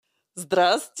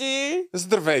Здрасти!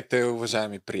 Здравейте,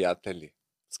 уважаеми приятели!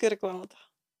 Ска рекламата.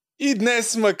 И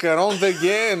днес Макарон БГ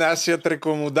е нашият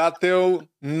рекламодател,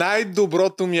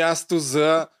 най-доброто място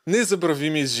за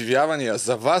незабравими изживявания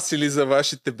за вас или за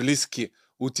вашите близки.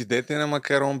 Отидете на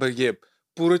Макарон БГ,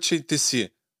 поръчайте си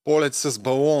полет с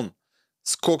балон,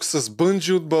 скок с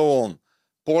бънджи от балон,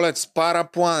 полет с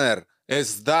парапланер,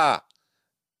 езда,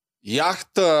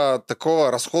 яхта,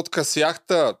 такова, разходка с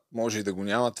яхта. Може и да го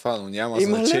няма това, но няма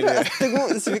значение.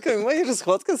 Си викам, има и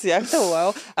разходка с яхта,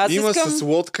 вау. Има с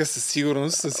лодка със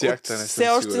сигурност, с яхта не съм все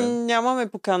още сигурен. Нямаме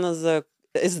покана за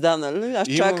езда, нали? Аз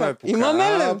чакам.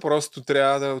 Имаме ли? Просто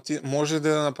трябва да отидем. Може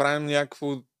да направим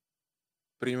някакво,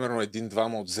 примерно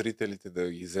един-двама от зрителите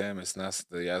да ги вземем с нас,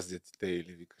 да яздят и те,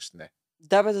 или викаш не.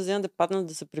 Да, бе, да вземем да паднат,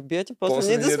 да се прибият и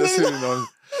после ние да сме виновни.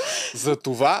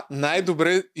 Затова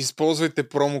най-добре използвайте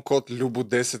промокод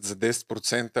LUBO10 за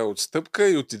 10% отстъпка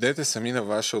и отидете сами на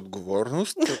ваша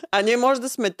отговорност. А ние може да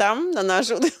сме там, на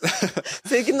наша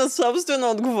всеки на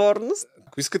собствена отговорност.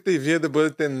 Ако искате и вие да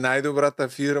бъдете най-добрата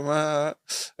фирма,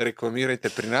 рекламирайте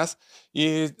при нас.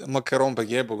 И Макарон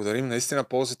БГ, благодарим. Наистина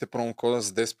ползвайте промокода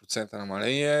за 10%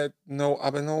 намаление.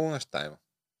 Много неща има.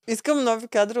 Искам нови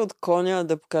кадри от коня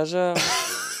да покажа.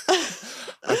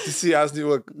 А ти си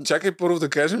яздила. Чакай първо да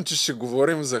кажем, че ще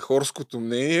говорим за хорското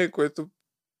мнение, което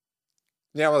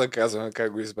няма да казваме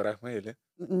как го избрахме, или?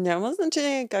 Няма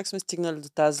значение как сме стигнали до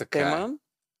тази тема.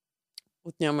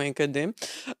 От няма и къде.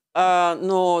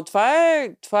 Но това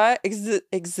е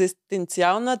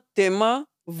екзистенциална тема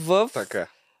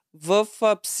в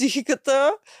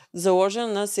психиката, заложена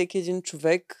на всеки един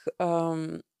човек.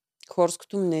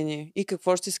 Хорското мнение. И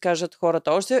какво ще си кажат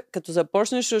хората. Още като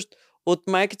започнеш от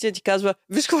майка ти казва,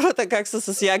 виж хората как са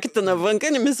с яките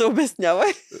навънка, не ми се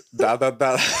обяснявай.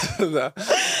 Да.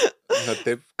 На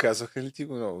теб казваха ли ти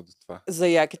го много до това? За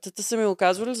якитата са ми го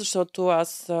казвали, защото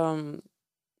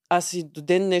аз и до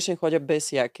ден днешен ходя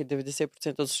без яки,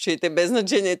 90% от случаите, без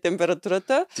значение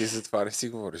температурата. Ти затова ли си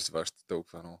говориш с вашите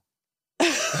толкова много?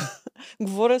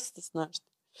 Говоря с нашите.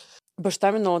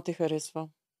 Баща ми много те харесва.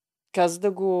 Каза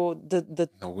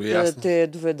да те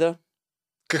доведа.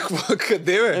 Какво?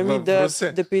 Къде, бе?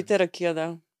 Да пиете ракия,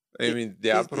 да.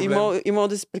 Няма проблем. Имало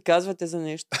да си приказвате за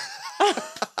нещо.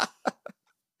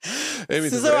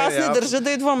 Добре, аз не държа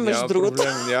да идвам, между другото.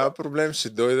 Няма проблем, ще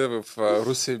дойда в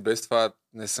Русе и без това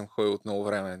не съм ходил от много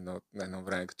време, едно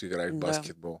време, като играех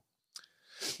баскетбол.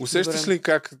 Усещаш ли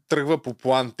как тръгва по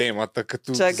план темата,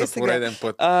 като за пореден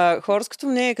път? Хорското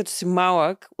мнение, като си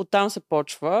малък, оттам се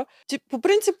почва. Ти, по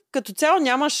принцип, като цяло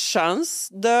нямаш шанс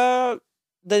да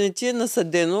не ти е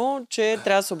насъдено, че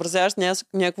трябва да се образяваш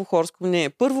някакво хорско мнение.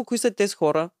 Първо, кои са тези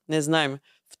хора? Не знаем.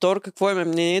 Второ, какво е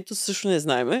мнението? Също не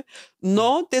знаем.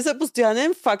 Но те са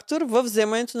постоянен фактор в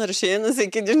вземането на решение на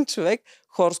всеки един човек.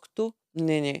 Хорското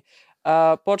мнение.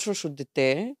 Почваш от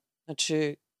дете,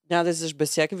 значи няма да излезеш без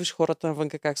всяки, виж хората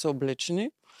навънка как са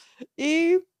облечени.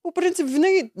 И по принцип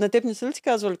винаги на теб не са ли ти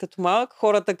казвали като малък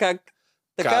хората как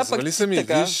така, казвали са ми,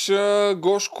 така. Виж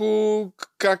Гошко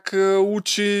как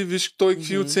учи, виж той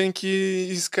какви оценки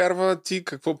изкарва, ти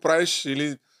какво правиш,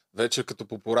 или вече като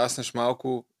попораснеш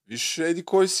малко, виж еди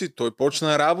кой си, той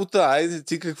почна работа, айде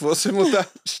ти какво се му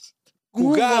даваш?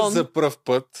 Кога за пръв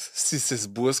път си се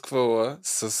сблъсквала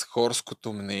с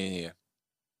хорското мнение?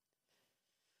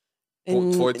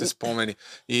 По твоите спомени.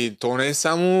 И то не е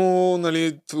само,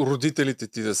 нали, родителите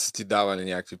ти да са ти давали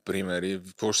някакви примери,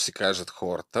 какво ще си кажат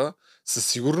хората. Със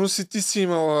сигурност и ти си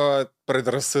имала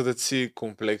предразсъдъци,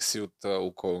 комплекси от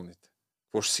околните.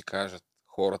 Какво ще си кажат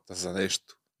хората за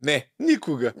нещо? Не,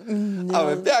 никога.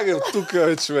 Бягай от тук,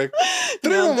 човек.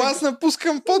 Тръгвам, аз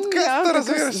напускам подкаста,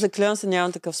 разбираш. Заклевам се,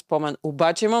 нямам такъв спомен.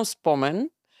 Обаче имам спомен,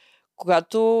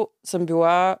 когато съм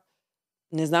била,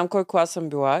 не знам кой клас съм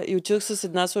била, и отидох с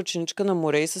една съученичка на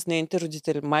море и с нейните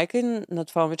родители. Майка и на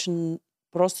това момиче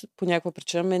просто по някаква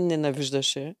причина ме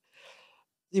ненавиждаше.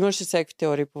 Имаше всякакви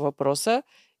теории по въпроса.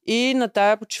 И на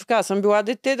тая почивка, аз съм била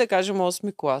дете, да кажем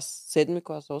 8 клас, 7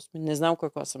 клас, 8, не знам кой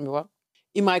клас съм била.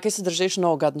 И майка се държеше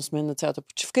много гадно с мен на цялата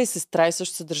почивка и сестра и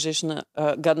също се държеше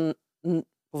гадно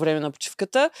по време на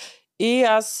почивката. И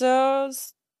аз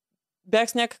бях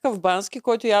с някакъв бански,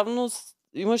 който явно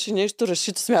имаше нещо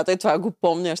разшито, смятай, това го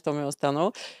помня, що ми е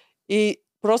останало. И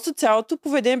просто цялото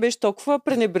поведение беше толкова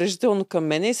пренебрежително към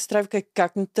мене и сестра вика,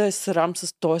 как не те е срам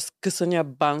с този скъсания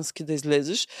бански да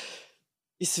излезеш.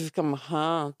 И си викам,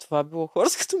 това било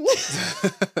хорското ми.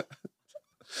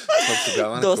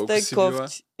 Доста е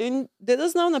кофти. Де да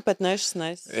знам, на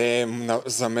 15-16.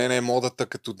 За мен модата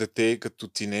като дете и като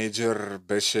тинейджър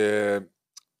беше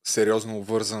сериозно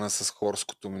обвързана с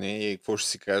хорското мнение и какво ще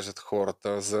си кажат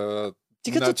хората за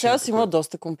Ти като цяло си имал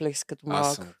доста комплекси като малък.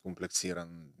 Аз съм комплексиран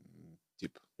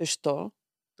тип. Що?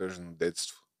 Тъжно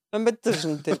детство.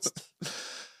 Тъжно детство.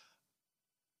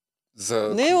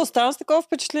 Не, оставам с такова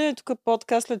впечатление тук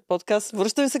подкаст след подкаст.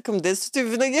 Връщам се към детството и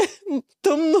винаги е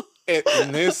тъмно.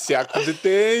 Не, всяко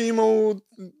дете е имало,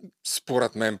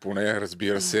 според мен поне,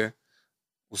 разбира се,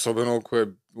 особено ако е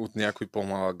от някой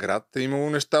по-малък град, е имало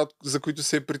неща, за които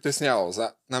се е притеснявал.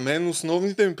 На мен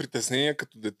основните ми притеснения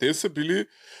като дете са били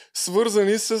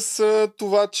свързани с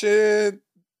това, че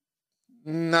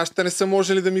нашите не са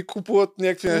можели да ми купуват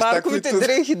някакви неща, Марковите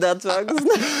дрехи, да, това го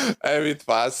знам.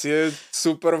 Това си е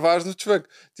супер важно, човек.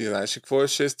 Ти знаеш какво е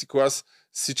 6-ти клас,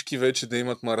 всички вече да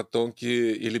имат маратонки,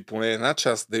 или поне една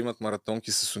част да имат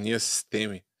маратонки с уния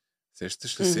системи.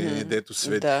 Сещаш ли се едни дето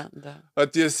свети? Да. А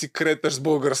ти си креташ с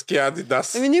български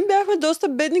Адидас. Ние бяхме доста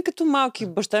бедни като малки.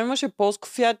 Баща ми имаше полско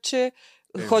фиатче.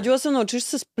 Ходила се на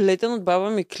училище с плетен от баба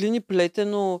ми, клини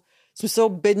плетено. В смисъл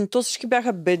бедни. То всички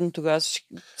бяха бедни тогава.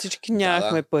 Всички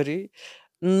нямахме пари.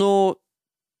 Но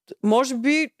може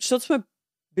би, защото сме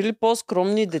били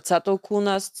по-скромни децата около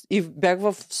нас и бях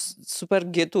в супер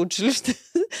гето училище.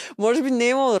 Може би не е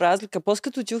имало разлика. После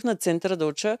като отидох на центъра да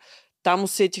уча, там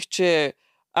усетих, че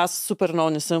аз супер много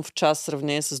не съм в час в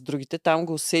сравнение с другите. Там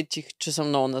го усетих, че съм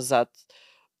много назад.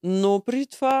 Но преди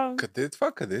това... Къде е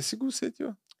това? Къде си го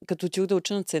усетила? Като отидох да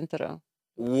уча на центъра.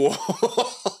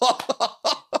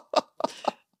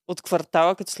 От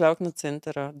квартала, като слязох на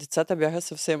центъра. Децата бяха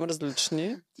съвсем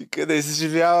различни. Ти къде си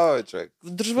живяла, човек? В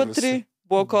Дружба 3.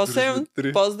 Блок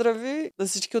 8. Поздрави на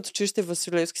всички от училище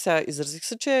Василевски. Сега изразих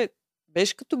се, че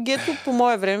беше като гето по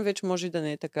мое време, вече може и да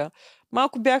не е така.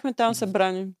 Малко бяхме там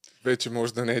събрани. Вече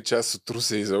може да не е част от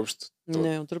Русе изобщо.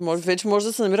 Вече може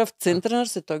да се намира в центъра на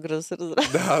Русе, той град да се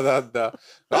разбира. Да.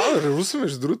 Русе,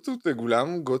 между другото, е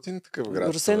голям, готин такъв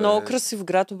град. Русе е много красив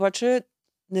град, обаче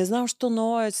не знам, що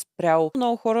много е спряло.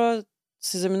 Много хора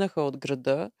се заминаха от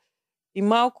града и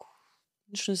малко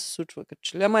нищо не се случва.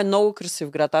 Ама е много красив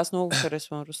град. Аз много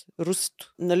харесвам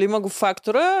Русето. Нали има го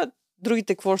фактора,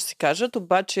 другите какво ще си кажат,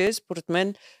 обаче според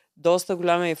мен доста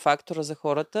голям е фактора за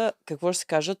хората, какво ще си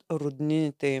кажат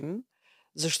роднините им,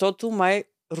 защото май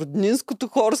роднинското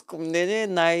хорско мнение е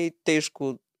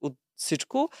най-тежко от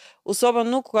всичко,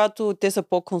 особено когато те са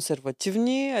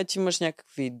по-консервативни, а ти имаш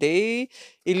някакви идеи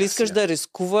или искаш да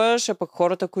рискуваш, а пък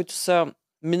хората, които са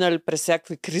минали през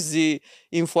всякакви кризи,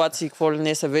 инфлации, какво ли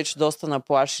не, са вече доста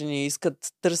наплашени и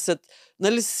търсят,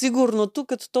 нали, сигурното,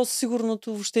 като то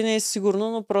сигурното въобще не е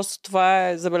сигурно, но просто това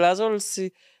е, забелязал ли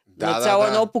си, на цяло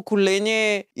едно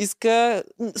поколение иска,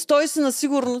 стой се на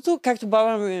сигурното, както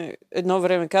баба ми едно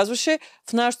време казваше,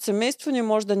 в нашето семейство ние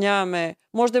може да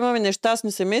имаме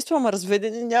нещастни семейства, ама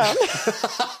разведени нямаме.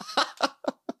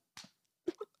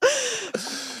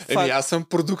 Аз съм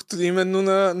продукт именно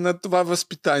на това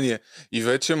възпитание. И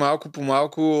вече малко по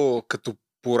малко, като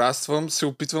пораствам, се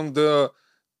опитвам да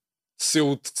се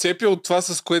отцепя от това,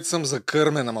 с което съм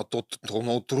закърмен, ама то е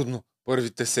много трудно.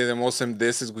 Първите 7, 8,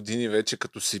 10 години вече,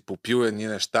 като си попил едни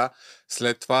неща,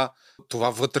 след това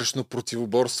вътрешно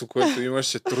противоборство, което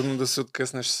имаш, е трудно да се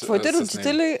откъснеш с него. Твоите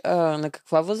родители на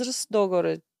каква възраст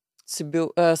долу-горе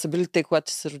са били те, когато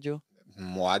ти се родил?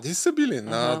 Млади са били,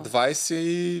 на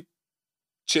 24-5.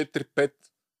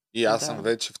 И аз съм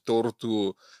вече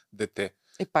второто дете.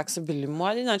 Пак са били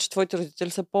млади, значи твоите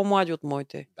родители са по-млади от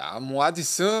моите. Да, млади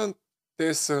са.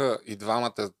 Те са и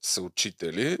двамата са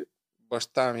учители.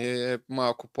 Баща ми е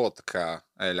малко по-така,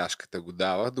 еляшката го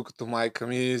дава, докато майка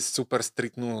ми супер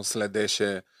стриктно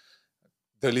следеше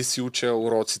дали си уча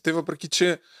уроците, въпреки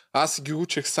че аз ги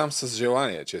учех сам с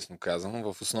желание, честно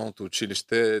казвам. В основното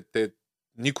училище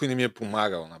никой не ми е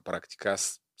помагал на практика.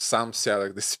 Аз сам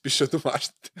сядах да си пиша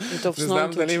домашните. Не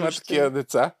знам дали има такива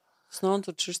деца. В основното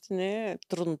училище не е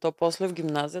трудно. То после в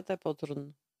гимназията е по-трудно.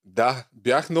 Да,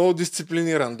 бях много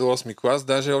дисциплиниран до 8 клас,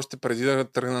 даже още преди да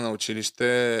тръгна на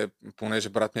училище, понеже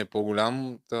брат ми е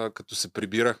по-голям, като се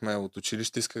прибирахме от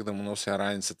училище, исках да му нося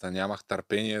раницата. Нямах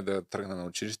търпение да тръгна на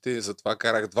училище и затова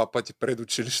карах 2 пъти пред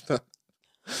училища.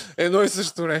 Едно и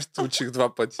също нещо учих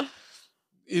 2 пъти.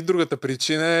 И другата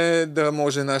причина е да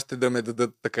може нашите да ме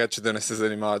дадат така, че да не се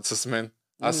занимават с мен.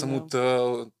 Аз съм от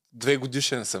 2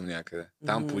 годишен съм някъде.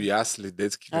 Там по ясли,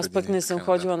 детски градини. Аз пък не съм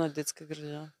ходила на детска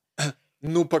градина.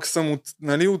 Но пък съм от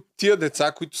тия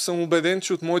деца, които съм убеден,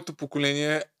 че от моето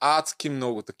поколение адски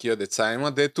много такива деца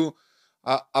има, дето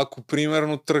ако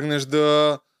примерно тръгнеш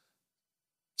да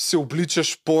се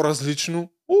обличаш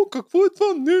по-различно, какво е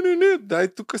това? Не,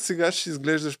 дай тук сега ще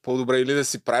изглеждаш по-добре, или да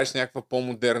си правиш някаква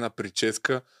по-модерна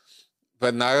прическа.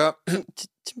 Веднага,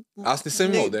 аз не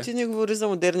съм моден. Ти не говори за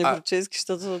модерни прически,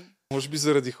 защото Може би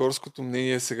заради хорското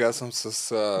мнение сега съм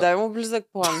с... Дай му близък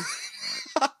план.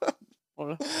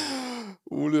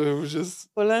 Уля, ужас.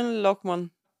 Пълен локман.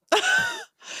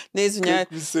 Не, извинявай.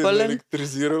 Как ми се Пълен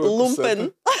електризирала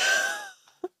лумпен.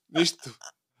 косата.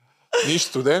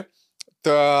 Нищо, де.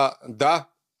 Да,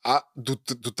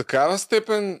 до такава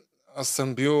степен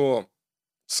съм бил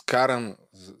скаран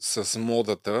с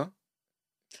модата.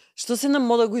 Що се на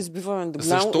мода го избиваме?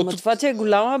 Защото... това ти е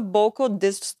голяма болка от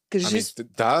детството. Кажи.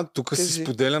 Да, тук си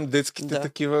споделям детските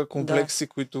такива комплекси,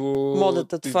 които...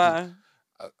 Модата, това е.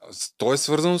 То е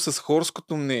свързано с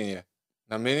хорското мнение.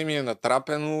 На мене ми е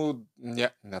натрапено...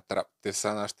 Те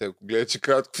са нашите, ако гледат, че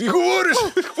казват, какви говориш?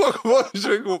 Какво говориш?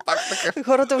 Пак така.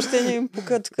 Хората още не им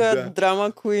пукат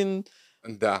драма куин.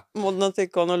 Да. Модната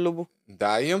икона Любо.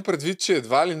 Да, имам предвид, че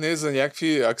едва ли не за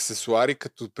някакви аксесуари,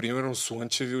 като примерно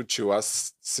слънчеви очила,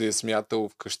 се е смятал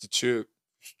вкъщи, че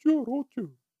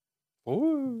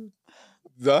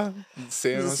да,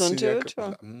 се е за слънчеви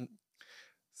очила.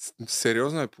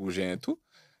 Сериозно е положението,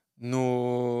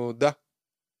 но да.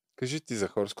 Кажи ти за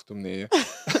хорското мнение.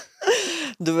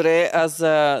 Добре, а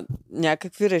за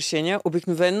някакви решения,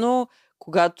 обикновено,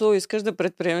 когато искаш да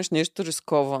предприемеш нещо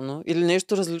рисковано или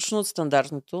нещо различно от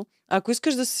стандартното, ако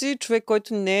искаш да си човек,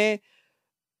 който не е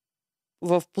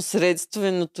в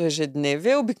посредственото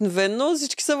ежедневие, обикновено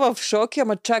всички са в шок,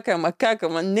 ама чакай, ама как,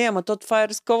 ама не, ама това е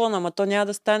рисковано, ама то няма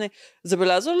да стане.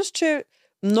 Забелязва ли, че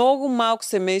много малко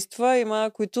семейства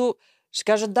има, които ще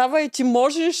кажат, давай, ти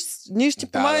можеш, ние ще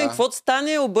ти помагаме, каквото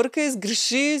стане, объркай,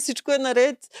 сгреши, всичко е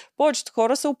наред. Повечето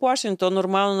хора са оплашени. То е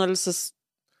нормално, нали, с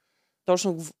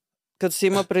точно като се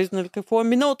има предвид, нали, какво е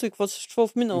миналото и какво се случва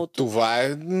в миналото. Това е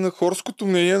на хорското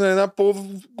мнение на една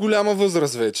по-голяма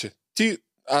възраст вече.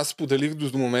 Аз споделих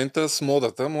до момента с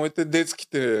модата моите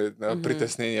детските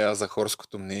притеснения за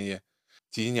хорското мнение.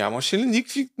 Ти нямаше ли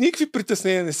никакви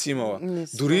притеснения не си имала?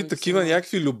 Дори такива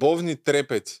някакви любовни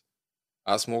трепети.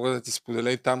 Аз мога да ти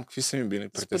споделя и там какви са ми били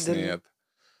притесненията.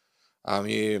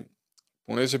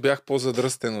 Понеже бях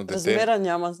по-задръстено дете... Размера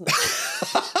няма значение.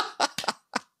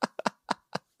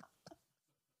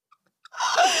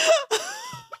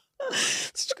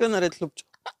 Всичко е наред, Любчо.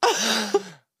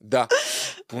 Да.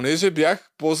 Понеже бях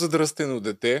по-задръстено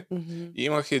дете,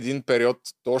 имах един период,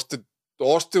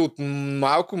 още от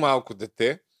малко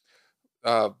дете,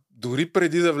 дори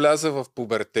преди да вляза в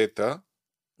пубертета.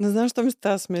 Не знам, що ми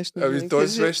става смешно. То е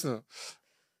смешно.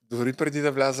 Дори преди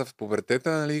да вляза в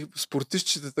пубертета, нали,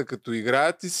 спортистчетата като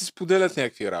играят и си споделят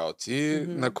някакви работи,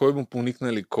 на кой му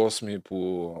поникнали косми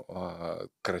по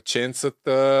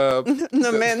краченцата.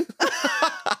 На мен.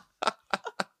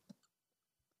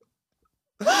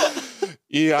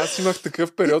 И аз имах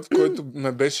такъв период, в който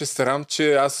ме беше срам,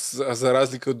 че аз, за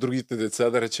разлика от другите деца,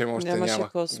 да речем, още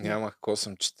нямах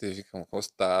косъмчета и викам,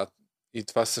 и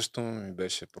това също ми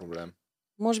беше проблем.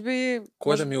 Може би...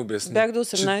 Кой да ми обясни? Бях до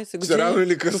 18 години. Рано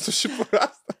или късно ще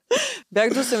порасна.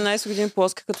 Бях до 18 години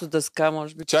плоска като дъска,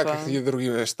 може би. Чаках и други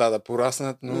неща да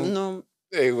пораснат, но...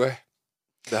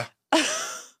 Да.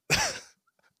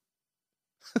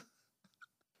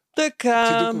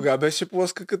 Така... Ти до кога беше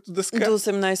плоска като дъска? До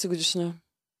 18 годишна.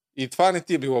 И това не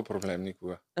ти е било проблем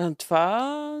никога?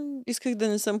 Това исках да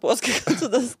не съм плоска като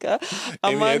дъска.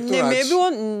 Ама не ми е било...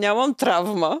 Нямам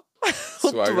травма.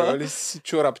 Слагала ли си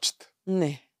чорапчета?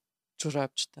 Не.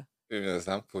 Чорапчета. Не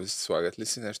знам, какво си слагат ли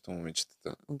си нещо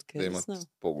момичетата? Да имат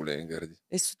по-големи гърди.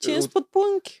 Сутиен с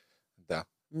подплънки. Да.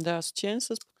 Да, сутиен с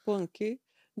подплънки.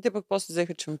 Те пък после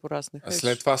взеха, че ми пораснаха. А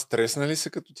след това стресна ли се,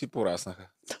 като ти пораснаха?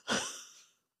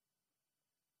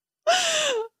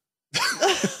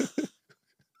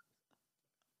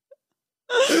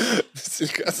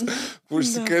 Какво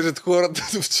ще си кажат хората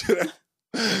до вчера?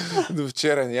 До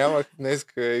вчера нямах,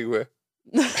 днеска и го е.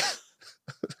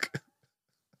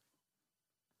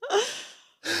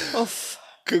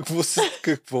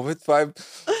 Какво бе? Това е...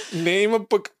 Не, има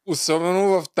пък, особено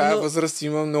в тая възраст,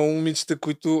 има много момичета,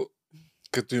 които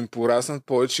като им пораснат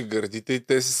повече гърдите и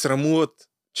те се срамуват,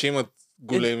 че имат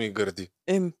големи гърди.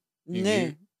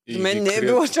 Не. Мен не е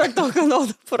било чак толкова много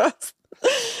да порасна.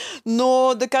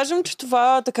 Но да кажем, че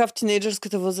това така в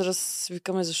тинейджърската възраст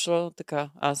викаме защо така.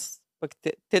 Аз пък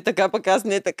те така, пък аз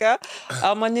не така.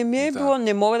 Ама не ми е било,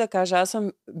 не мога да кажа. Аз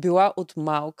съм била от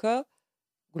малка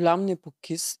голям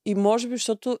непокис и може би,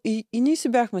 защото и ние си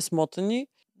бяхме смотани,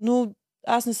 но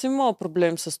аз не съм имала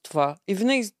проблем с това. И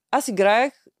винаги аз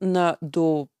играех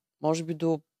може би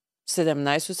до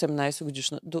 17-18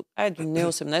 годишна. До не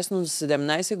 18, но до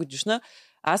 17 годишна.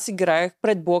 Аз играех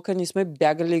пред блока, ние сме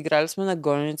бягали, играли сме на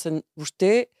гоненица.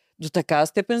 Въобще до такава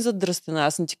степен задръстена.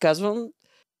 Аз не ти казвам,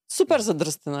 Супер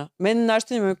задръстена. Мен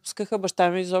нашите не ме пускаха, баща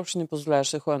ми изобщо не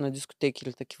позволяваше да ходя на дискотеки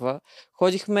или такива.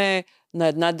 Ходихме на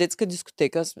една детска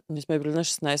дискотека, ние сме били на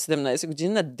 16-17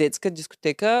 години, на детска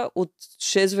дискотека от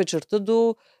 6 вечерта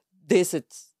до 10.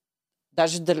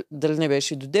 Даже дали не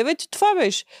беше и до 9, и това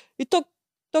беше. И то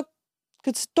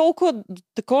като си толкова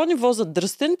такова ниво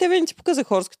задръстен, тебе не ти показа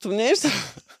хорското нещо.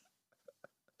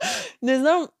 Не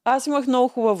знам, аз имах много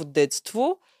хубаво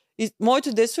детство. И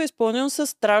моето детство е изпълнено с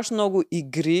страшно много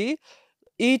игри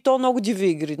и то много диви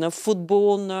игри. На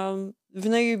футбол,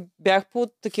 винаги бях по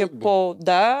такива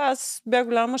Да, аз бях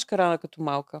голяма машкарана като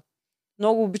малка.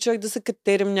 Много обичах да се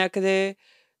катерим някъде.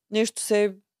 Нещо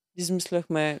се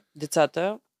измисляхме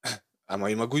децата.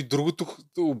 Ама има го и другото,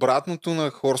 обратното на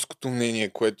хорското мнение,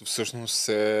 което всъщност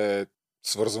е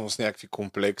свързано с някакви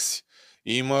комплекси.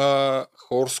 Има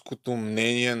хорското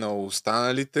мнение на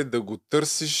останалите да го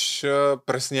търсиш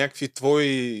през някакви твои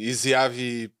изяви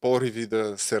и пориви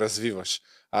да се развиваш.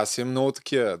 Аз имам много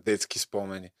такива детски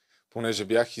спомени, понеже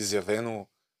бях изявено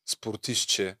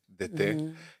спортистче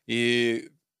дете и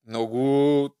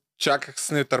много чаках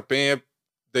с нетърпение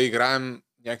да играем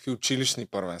някакви училищни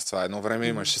първенства. Едно време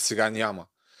имаше, сега няма.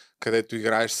 Където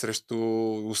играеш срещу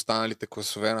останалите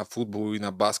класове на футбол и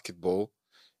на баскетбол.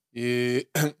 И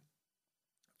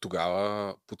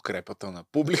тогава подкрепата на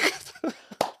публиката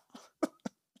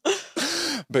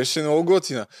беше много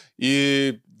готина.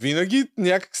 И винаги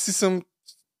някак си съм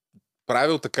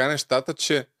правил така нещата,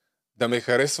 че да ме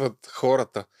харесват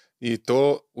хората. И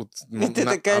то от... И те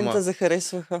така не те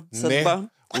захаресваха. Съдба.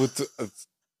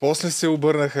 После се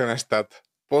обърнаха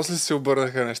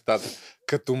нещата.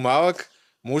 Като малък,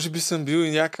 може би съм бил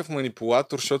и някакъв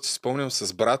манипулатор, защото си спомням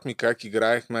с брат ми как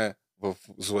играехме в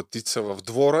Златица, в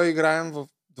двора. Играем в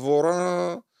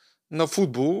двора на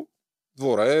футбол.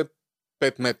 Двора е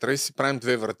 5 метра и си правим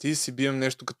 2 врати и си бием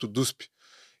нещо като дуспи.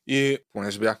 И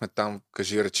понеже бяхме там,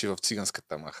 кажи речи, в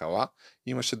циганската махала,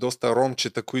 имаше доста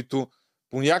ромчета, които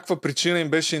по някаква причина им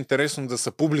беше интересно да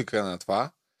са публика на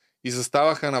това и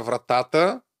заставаха на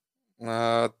вратата,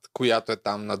 която е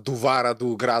там на довара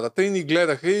до оградата и ни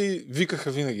гледаха и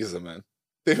викаха винаги за мен.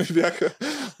 Те ми бяха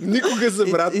никога за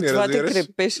брат ми, разбираш. И това те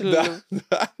крепеше ли?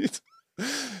 Да.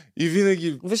 И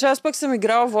винаги... Виж, аз пък съм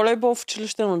играла волейбол в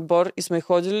училищен отбор и сме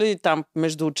ходили там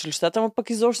между училищата, но пък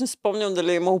изобщо не спомням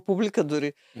дали е имало публика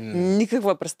дори.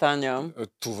 Никаква представа нямам.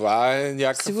 Това е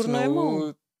някакъв Сигурно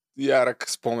много ярък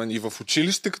спомен. И в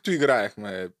училище, като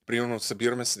играехме, примерно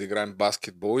събираме се да играем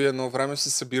баскетбол и едно време се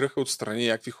събираха отстрани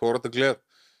някакви хора да гледат.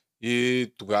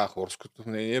 И тогава хорското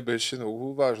мнение беше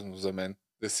много важно за мен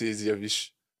да се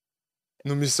изявиш.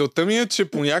 Но мисълта ми е, че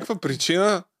по някаква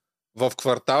причина в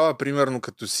квартала, примерно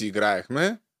като си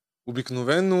играехме,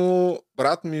 обикновено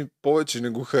брат ми повече не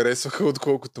го харесваха,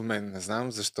 отколкото мен. Не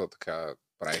знам защо така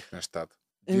правих нещата.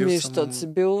 Защото си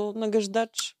бил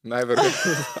нагаждач.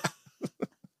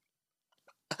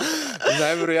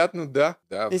 Най-вероятно да.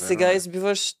 И сега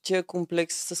избиваш тия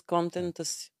комплекси с контента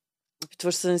си.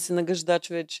 Опитваш се да не си нагаждач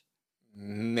вече.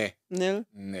 Не. Не ли?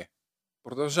 Не.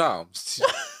 Продължавам.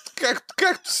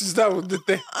 Както си знам от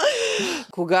дете.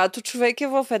 Когато човек е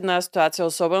в една ситуация,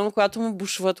 особено когато му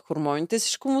бушуват хормоните,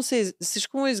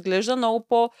 всичко му изглежда много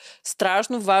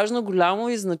по-страшно, важно, голямо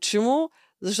и значимо,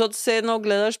 защото все едно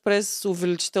гледаш през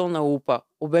увеличителна лупа.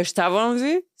 Обещавам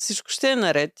ви, всичко ще е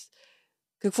наред.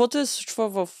 Каквото се случва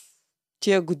в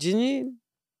тия години,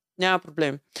 няма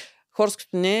проблем.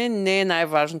 Хорското не е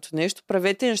най-важното нещо.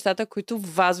 Правете нещата, които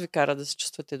вас ви карат да се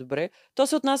чувствате добре. То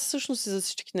се отнася всъщност и за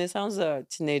всички, не само за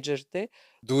тинейджерите.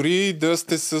 Дори да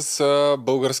сте с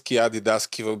български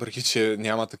адидаски, въпреки че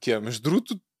няма такива. Между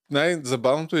другото,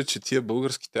 най-забавното е, че тия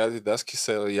българските адидаски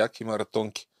са яки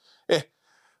маратонки.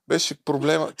 Беше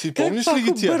проблема. Ти помниш ли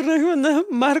ги тия? Обърнахме на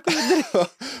Марко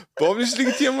Помниш ли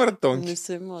ги тия маратонки? Не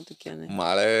съм имала такива, не.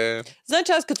 Мале...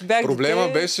 Значи аз като бях Проблема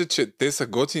дете... беше, че те са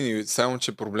готини, само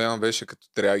че проблема беше като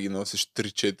трябва да ги носиш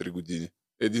 3-4 години.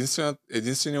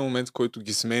 Единственият момент, в който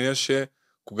ги сменяш е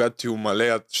когато ти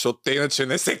умалеят, защото те иначе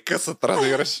не се късат,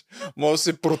 разбираш. Може да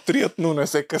се протрият, но не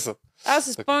се късат. Аз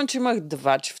се спомням, че имах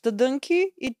 2 чифта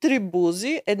дънки и 3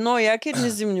 бузи, 1 яки и 2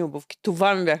 зимни обувки.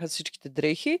 Това ми бяха всичките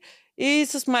дрехи. И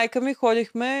с майка ми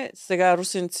ходихме, сега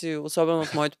русенци, особено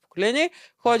от моето поколение,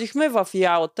 ходихме в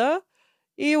Ялта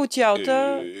и от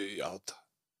Ялта... Ялта.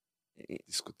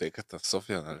 Дискотеката в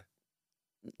София, нали?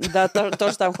 Да,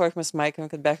 точно там ходихме с майка ми,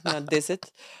 като бяхме на 10.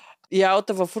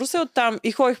 Ялта в Русе, оттам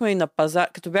и ходихме и на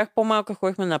пазар. Като бях по-малка,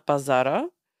 ходихме на пазара.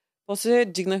 После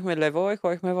дигнахме левела и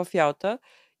ходихме в Ялта.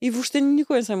 И въобще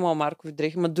никой не съм имала Маркови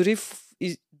дрехи. Ма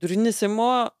дори не съм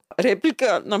имала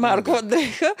реплика на Маркова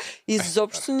дреха.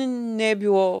 Изобщо не е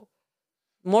било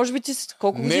Може би ти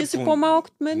колко години си по-малък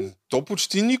от мен? То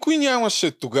почти никой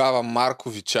нямаше тогава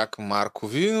Маркови, чак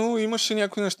Маркови, но имаше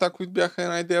някои неща, които бяха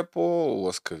една идея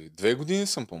по-лъскави. 2 години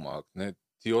съм по-малък. Не,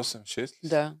 ти 8-6 ли?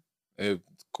 Да.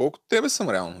 Колко тебе съм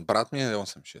реално? Брат ми е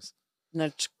 8-6.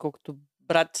 Значи, колкото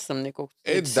брат ти съм, не колкото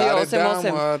ти. Ти Си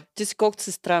 8-8. ма... Ти си колкото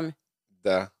сестра ми.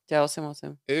 Да. Тя е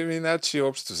 8-8. Иначе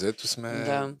общо взето сме...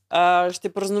 Да.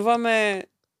 Ще празнуваме...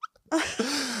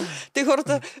 Те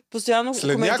хората постоянно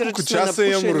след коментират, няколко че сме часа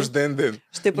имам напушени. рожден ден.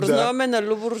 Ще празнуваме на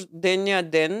Любо рождения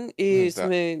ден и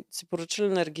сме си поръчали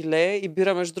наргиле и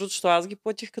бира, между другото, защото аз ги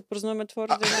платих, като празнуваме твой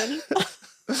рожден ден.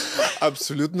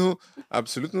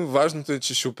 Абсолютно важното е,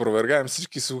 че ще опровергаем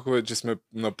всички слухове, че сме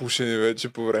напушени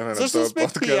вече по време на също този сме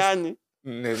подкаст. пияни.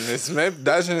 Не сме,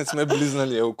 даже не сме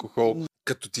близнали алкохол.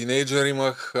 Като тинейджър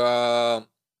имах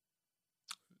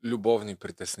любовни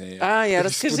притеснения. Я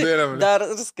разкажи. Да,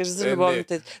 разкажи за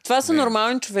любовните. Това са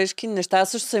нормални човешки неща.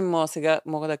 Аз също съм имала, сега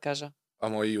мога да кажа.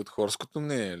 Ама и от хорското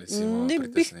мнение ли си имала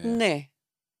притеснения?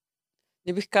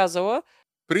 Не бих казала.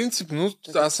 Принципно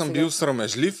аз съм бил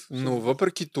срамежлив, но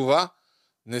въпреки това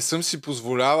не съм си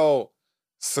позволявал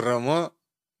срама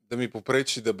да ми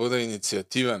попречи да бъда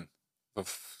инициативен в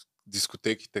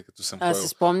дискотеките, като съм ходил. Аз си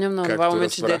спомням на това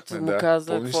момиче, дето му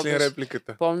каза. Помниш ли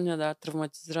репликата? Помня, да,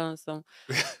 травматизирана съм.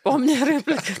 Помня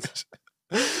репликата.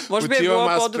 Може би е било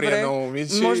по-добре.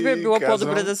 Може би е било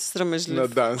по-добре да се срамежлив. На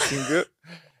дансинга.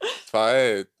 Това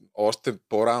е още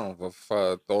по-рано, в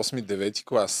 8-9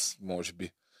 клас, може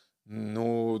би.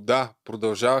 Но да,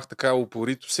 продължавах така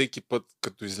упорито всеки път,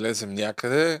 като излезем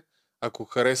някъде, ако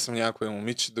харесвам някоя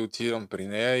момиче, да отивам при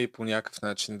нея и по някакъв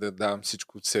начин да давам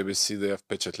всичко от себе си, да я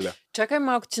впечатля. Чакай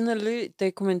малко, ти нали,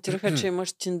 те коментираха, че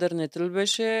имаш Тиндър, не ли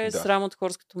беше срам от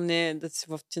хорското мнение да си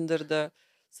в Тиндър да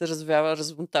се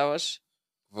размонтаваш?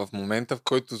 В момента, в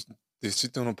който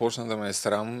действително почна да ме е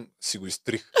срам, си го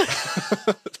изтрих.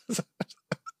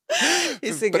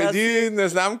 И сега преди, не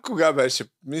знам кога беше,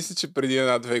 мисля, че преди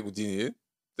 1-2 години.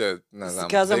 Не знам,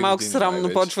 си каза малко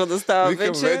срамно почва да става.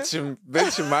 Викам,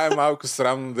 вече май е малко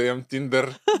срамно да имам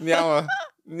Тиндър.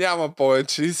 Няма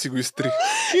повече и си го изтрих.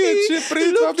 Иначе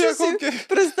преди това бях окей.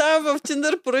 Представя в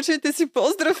Тиндър, поръчайте си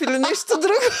поздрав или нещо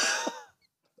друго.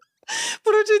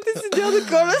 Поръчайте си дядо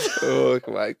Колед.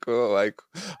 Ох, майко.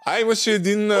 Имаше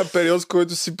един период, в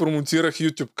който си промотирах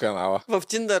YouTube канала. В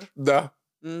Тиндър? Да.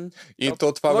 И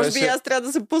то това може би аз трябва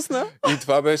да се пусна. И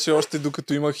това беше още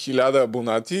докато имах 1000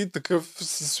 абонати. И такъв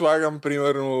си слагам,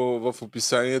 примерно, в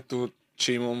описанието,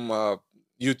 че имам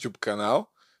YouTube канал,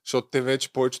 защото те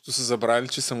вече повечето са забрали,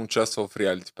 че съм участвал в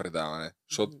реалити предаване.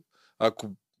 Защото ако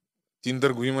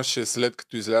Тиндър го имаше след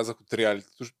като излязах от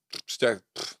реалитито, щях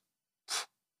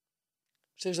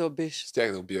да убиеш.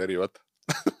 Щях да убия рибата.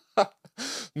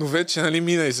 Но вече, нали,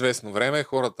 мина известно време,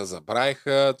 хората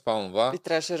забравиха това. И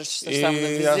трябваше да разчиташ само на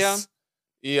визия.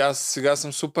 И аз сега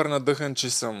съм супер надъхан, че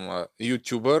съм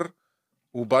ютубър,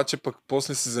 обаче пък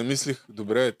после се замислих,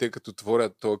 добре, те като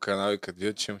творят този канал и като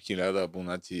видят, че имам 1000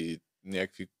 абонати и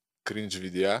някакви кринж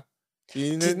видеа,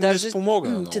 и не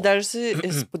спомогна. Ти даже си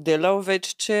споделял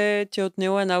вече, че ти е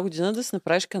отнела 1 година да си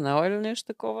направиш канал или нещо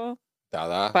такова.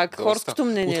 Да. Пак хорското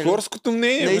мнение. От хорското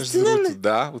мнение, между другото.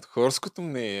 Да, от хорското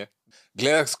мнение.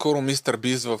 Гледах скоро Мистер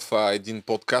Биз в един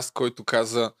подкаст, който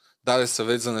даде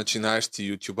съвет за начинаещи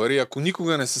ютубъри. Ако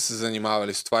никога не са се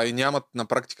занимавали с това и нямат на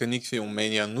практика никакви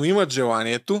умения, но имат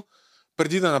желанието,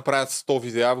 преди да направят 100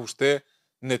 видеа, въобще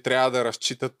не трябва да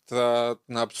разчитат на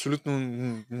абсолютно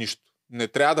нищо. Не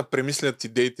трябва да премислят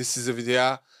идеите си за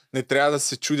видеа, не трябва да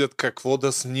се чудят какво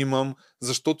да снимам,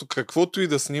 защото каквото и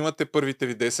да снимате, първите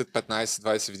ви 10, 15,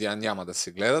 20 видеа няма да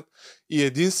се гледат. И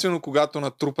единствено, когато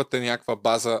натрупате някаква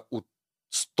база от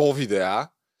 100 видеа,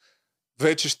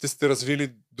 вече ще сте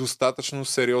развили достатъчно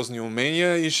сериозни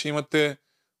умения и ще имате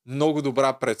много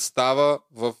добра представа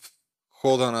в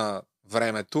хода на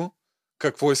времето,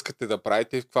 какво искате да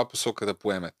правите и в каква посока да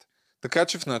поемете. Така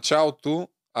че в началото,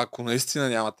 ако наистина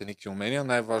нямате никакви умения,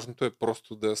 най-важното е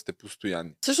просто да сте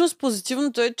постоянни. Всъщност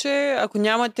позитивното е, че ако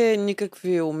нямате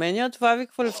никакви умения, това ви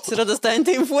квалифицира да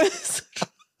станете инфлуенсър.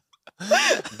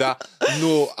 Да,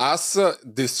 но аз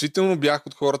действително бях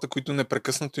от хората, които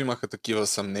непрекъснато имаха такива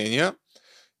съмнения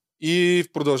и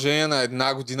в продължение на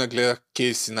 1 година гледах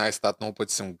Кейси Найстат, много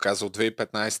пъти съм го казал,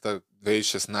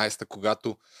 2015-2016,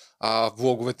 когато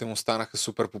влоговете му станаха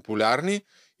супер популярни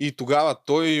и тогава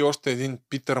той и още един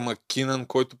Питър Маккинън,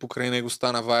 който покрай него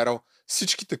стана вайрал,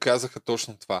 всичките казаха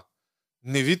точно това.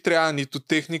 Не ви трябва нито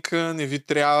техника, не ви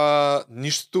трябва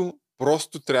нищо,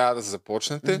 просто трябва да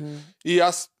започнете. Mm-hmm. И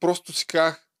аз просто си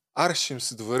казах, ще им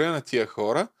се доверя на тия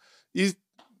хора. И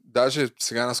даже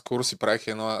сега наскоро си правих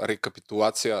една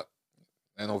рекапитулация,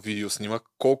 едно видео снимах.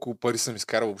 Колко пари съм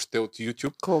изкарал въобще от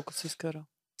YouTube. Колко си изкарал?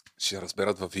 Ще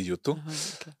разберат във видеото.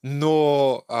 Okay.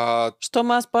 Но...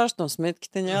 Щом аз плащам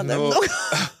сметките, няма да е много.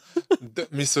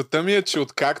 Мисълта ми е, че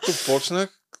откакто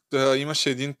почнах, имаше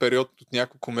един период от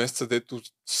няколко месеца, дето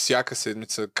всяка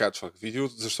седмица качвах видео,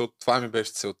 защото това ми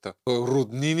беше целта.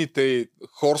 Роднините и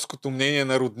хорското мнение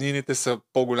на роднините са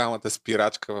по-голямата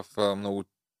спирачка в много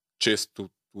често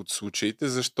от случаите,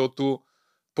 защото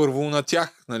първо на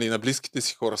тях, нали, на близките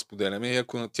си хора споделяме и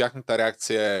ако на тяхната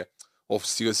реакция е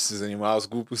стига си се занимава с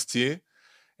глупости,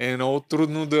 е много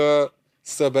трудно да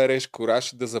събереш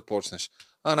кураж и да започнеш.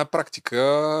 А на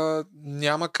практика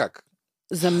няма как.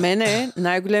 За мен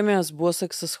най-големия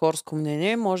сблъсък с хорско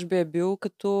мнение може би е бил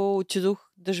като отидох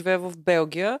да живея в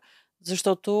Белгия,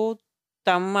 защото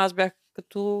там аз бях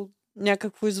като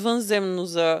някакво извънземно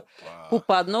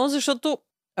попаднал, защото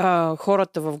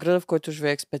хората в града, в който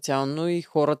живеех специално и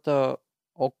хората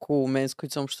около мен, с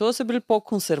които съм общувала, са били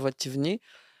по-консервативни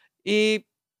и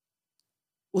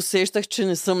усещах, че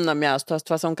не съм на място. Аз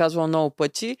това съм казвала много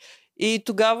пъти и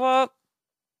тогава,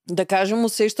 да кажем,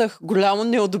 усещах голямо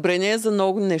неодобрение за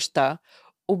много неща.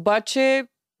 Обаче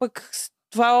пък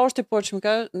това още повече ми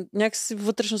казва, някакси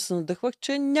вътрешно се надъхвах,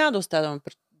 че няма да оставя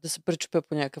да се пречупя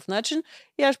по някакъв начин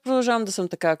и аз продължавам да съм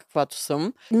така, каквато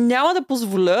съм. Няма да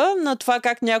позволя на това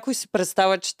как някой си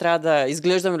представя, че трябва да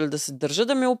изглеждам или да се държа,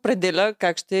 да ме определя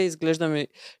как ще изглеждам и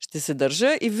ще се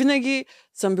държа. И винаги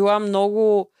съм била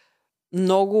много,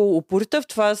 много упорита в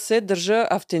това да се държа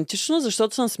автентично,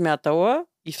 защото съм смятала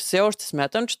и все още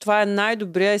смятам, че това е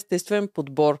най-добрият естествен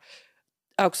подбор.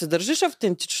 Ако се държиш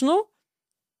автентично,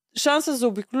 шансът за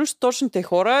обиколиш точните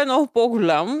хора е много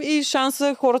по-голям и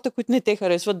шансът хората, които не те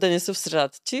харесват, да не са в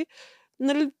средата ти,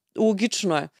 нали,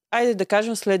 логично е. Айде да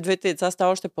кажем, след двете деца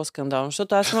става още по-скандално,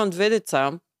 защото аз имам 2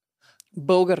 деца,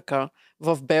 българка,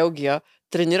 в Белгия,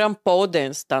 тренирам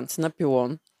пол-денс, танци на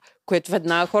пилон, което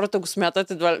веднага хората го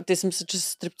смятат, те си мислят, че са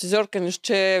стриптизьорка, нищо,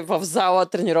 че в зала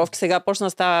тренировки сега почна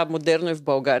да става модерно и в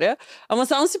България. Ама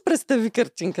само си представи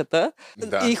картинката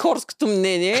и хорското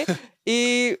мнение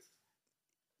и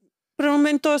при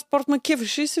мен този спорт ма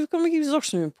кефеше и си викам,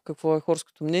 изобщо ми по какво е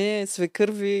хорското мнение,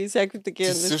 свекърви и всякакви такива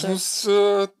неща. Всъщност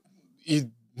и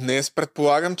днес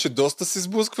предполагам, че доста се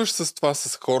сблъскваш с това,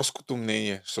 с хорското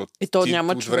мнение. И то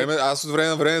няма човек. Аз от време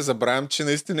на време забравям, че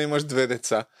наистина имаш 2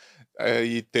 деца.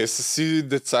 И те са си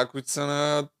деца, които са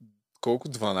на колко?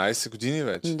 12 години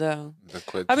вече. Да.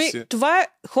 Това е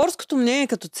хорското мнение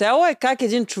като цяло е как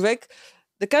един човек,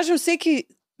 да кажем, всеки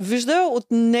вижда от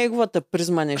неговата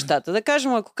призма нещата. Да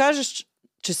кажем, ако кажеш,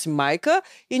 че си майка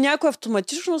и някой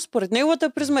автоматично според неговата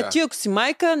призма, ти ако си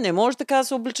майка, не можеш така да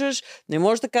се обличаш, не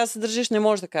можеш така да се държиш, не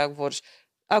можеш така да говориш.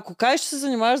 Ако кажеш, че се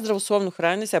занимаваш с здравословно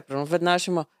хранене, сега примерно веднъж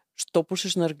има, що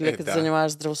пушиш наргиле, като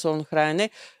занимаваш с здравословно хранене,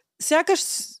 сякаш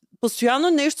постоянно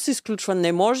нещо се изключва.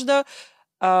 Не може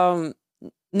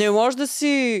да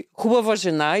си хубава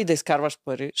жена и да изкарваш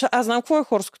пари. Аз знам какво е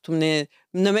хорското мнение.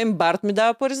 На мен Барт ми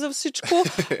дава пари за всичко.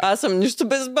 Аз съм нищо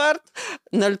без Барт.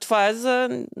 Нали, това е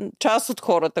за част от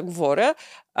хората, говоря.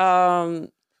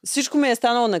 Всичко ми е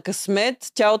станало на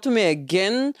късмет. Тялото ми е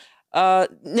ген.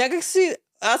 Някак си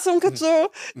аз съм като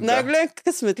най-голям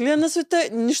късметлия на света.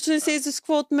 Нищо не се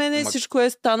изисква от мене. Всичко е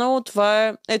станало. Това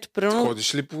е... Ето, примерно...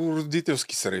 Ходиш ли по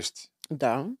родителски срещи?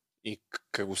 Да. И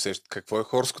какво е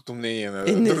хорското мнение на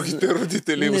другите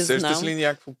родители? Усещаш ли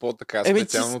някакво по-така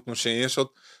специално отношение?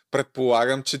 Защото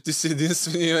предполагам, че ти си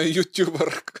единствения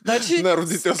ютубър на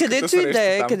родителската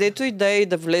среща. Където и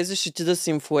да влезеш и ти да си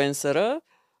инфлуенсъра,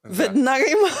 веднага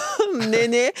има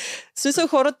мнение. В смисъл,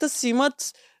 хората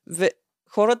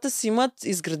си имат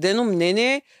изградено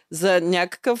мнение за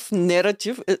някакъв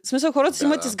нератив. В смисъл, хората си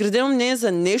имат изградено мнение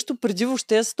за нещо, преди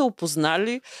въобще да сте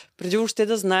опознали, преди въобще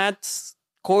да знаят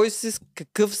кой си,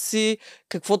 какъв си,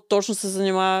 какво точно се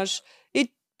занимаваш.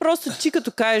 И просто ти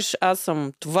като кажеш, аз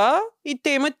съм това, и те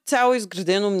имат цяло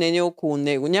изградено мнение около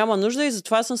него. Няма нужда и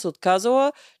затова съм се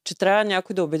отказала, че трябва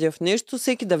някой да убедя в нещо,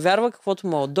 всеки да вярва каквото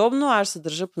му е удобно, аз ще се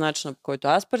държа по начина, по който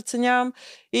аз преценявам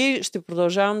и ще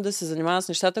продължавам да се занимавам с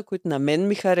нещата, които на мен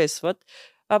ми харесват.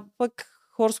 А пък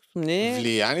хорското мнение...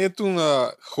 Влиянието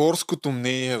на хорското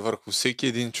мнение върху всеки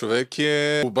един човек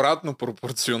е обратно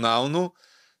пропорционално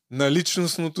на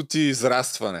личностното ти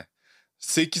израстване.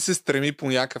 Всеки се стреми по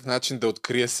някакъв начин да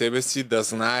открие себе си, да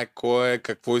знае кой е,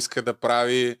 какво иска да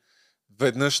прави.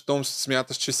 Веднъж, щом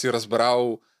смяташ, че си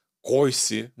разбрал кой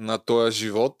си на този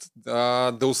живот,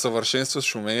 да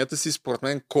усъвършенстваш уменията си. Според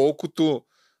мен, колкото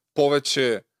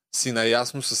повече си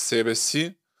наясно със себе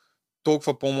си,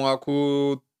 толкова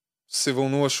по-малко се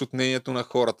вълнуваш от мнението на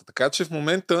хората. Така че в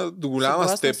момента до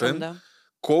голяма степен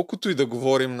колкото и да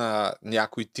говорим на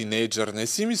някой тинейджър, не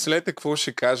си мислете какво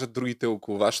ще кажат другите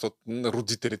около вас, защото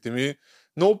родителите ми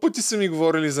много пъти са ми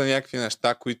говорили за някакви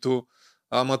неща, които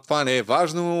ама това не е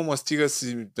важно, ма стига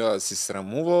си да си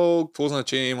срамувал, какво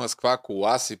значение има с каква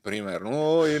кола си,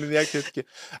 примерно, или някакви такива.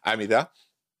 Ами да,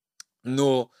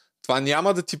 но това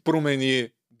няма да ти промени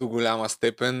до голяма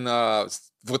степен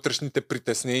вътрешните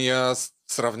притеснения,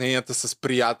 сравненията с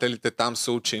приятелите, там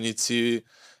са ученици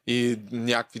и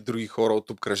някакви други хора от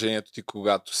обкръжението ти,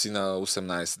 когато си на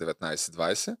 18, 19,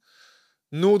 20.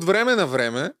 Но от време на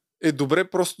време е добре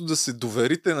просто да се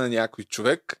доверите на някой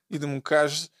човек и да му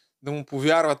кажеш, да му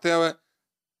повярвате,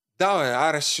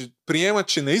 аре, ще приема,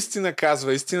 че наистина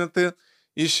казва истината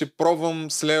и ще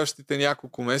пробвам следващите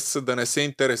няколко месеца да не се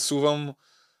интересувам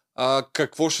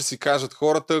какво ще си кажат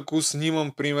хората, ако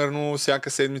снимам, примерно,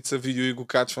 всяка седмица видео и го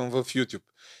качвам в YouTube.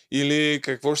 Или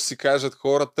какво ще си кажат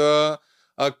хората,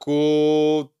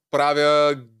 ако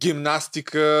правя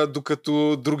гимнастика,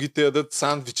 докато другите ядат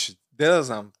сандвичи. Де да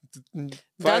знам.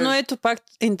 Но ето пак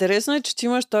интересно е, че ти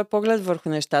имаш този поглед върху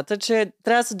нещата, че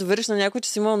трябва да се довериш на някой, че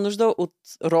си имал нужда от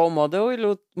рол модел или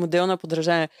от модел на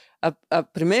подражание. А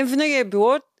при мен винаги е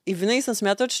било и винаги съм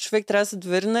смятала, че човек трябва да се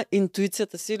довери на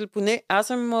интуицията си, или поне аз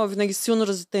съм имала винаги силно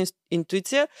развита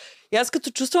интуиция и аз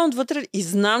като чувствам отвътре и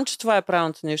знам, че това е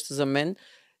правилното нещо за мен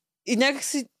и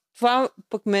някакси това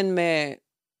пък мен ме...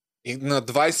 И на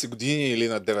 20 години или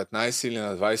на 19 или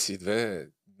на 22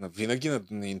 винаги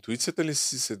на интуицията ли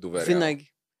си се доверява?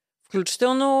 Винаги.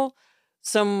 Включително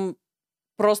съм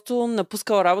просто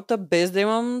напускала работа без да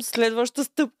имам следваща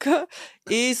стъпка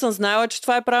и съм знаела, че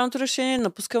това е правилното решение.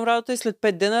 Напускам работа и след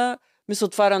 5 дена ми се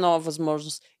отваря нова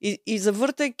възможност. И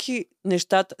завъртайки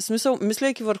нещата, в смисъл,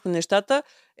 мисляйки върху нещата,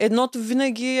 едното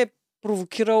винаги е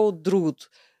провокирало другото.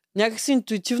 Някакси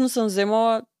интуитивно съм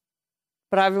вземала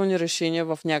правилни решения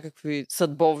в някакви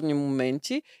съдбовни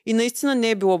моменти и наистина не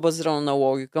е било базирано на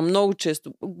логика. Много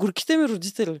често. Горките ми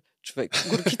родители, човек.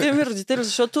 Горките ми родители,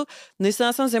 защото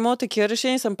наистина съм вземала такива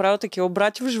решения, съм правила такива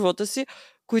обрати в живота си,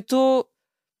 които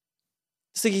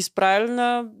са ги изправили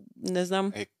на... не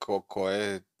знам. Кой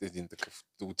е един такъв?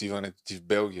 Отиването ти в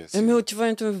Белгия си?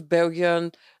 Отиването ми в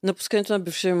Белгия, напускането на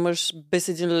бившия мъж без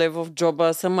 1 лев в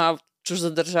джоба, сама в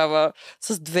чужда държава,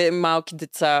 с 2 малки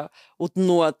деца от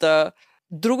нулата.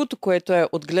 Другото, което е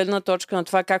от гледна точка на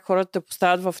това как хората те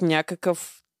поставят в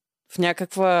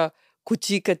някаква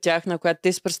кутийка тяхна, която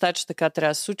те си представят, че така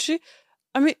трябва да се случи,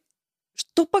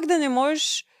 що пък да не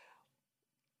можеш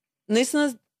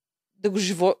наистина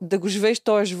да го живееш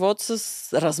този живот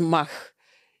с размах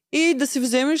и да си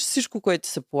вземеш всичко, което ти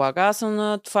се полага. Аз съм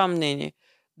на това мнение.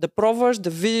 Да пробваш, да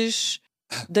видиш,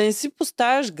 да не си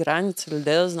поставяш граница, или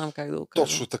да знам как да го кажа.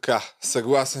 Точно така.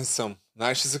 Съгласен съм.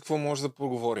 Знаеш ли за какво може да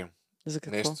поговорим? За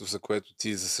какво? Нещо, за което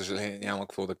ти, за съжаление, няма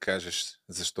какво да кажеш,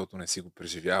 защото не си го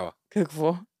преживява.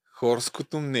 Какво?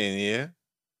 Хорското мнение,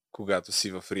 когато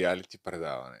си в реалити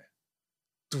предаване.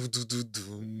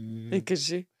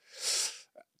 Кажи.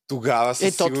 Тогава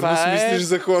със сигурност мислиш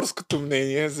за хорското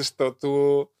мнение,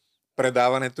 защото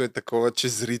предаването е такова, че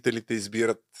зрителите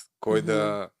избират кой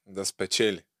да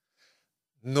спечели.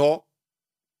 Но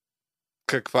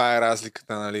каква е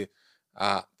разликата, нали?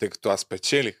 Тъй като аз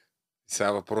спечелих.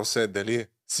 Сега въпросът е дали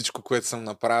всичко, което съм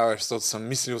направил, защото съм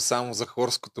мислил само за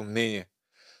хорското мнение.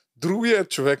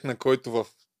 Другият човек, на който в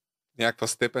някаква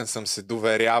степен съм се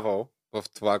доверявал в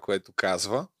това, което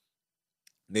казва,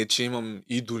 не че имам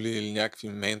идоли или някакви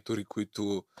ментори,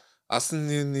 които... Аз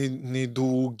не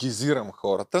идеологизирам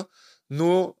хората,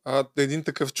 но един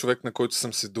такъв човек, на който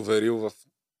съм се доверил в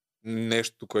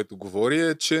нещо, което говори,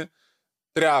 е, че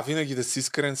трябва винаги да си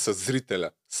искрен с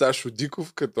зрителя. Сашо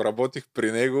Диков, като работих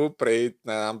при него преди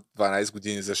 12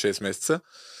 години за 6 месеца,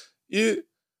 и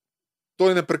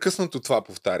той непрекъснато това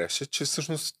повтаряше, че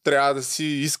всъщност трябва да си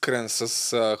искрен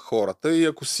с хората и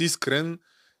ако си искрен,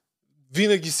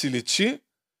 винаги си личи,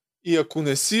 и ако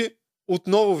не си,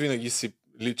 отново винаги си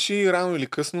личи и рано или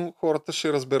късно хората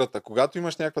ще разберат. А когато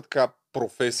имаш някаква така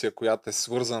професия, която е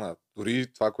свързана,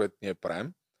 дори това, което ние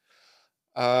правим,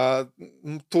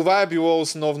 това е било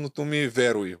основното ми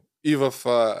верою. И в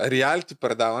реалити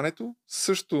предаването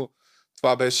също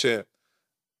това беше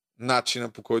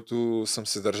начина, по който съм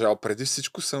се държал. Преди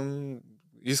всичко съм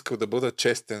искал да бъда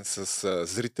честен с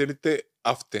зрителите,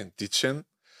 автентичен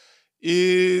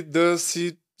и да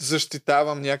си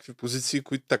защитавам някакви позиции,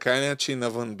 които така или иначе и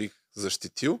навън бих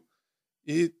защитил,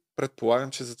 и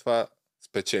предполагам, че затова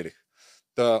спечелих.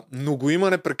 Но го има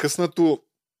непрекъснато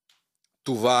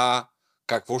това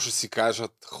какво ще си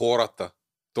кажат хората.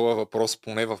 Това въпрос,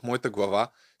 поне в моята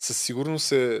глава, със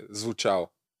сигурност е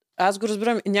звучал. Аз го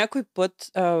разбирам. Някой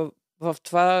път в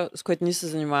това, с което ние се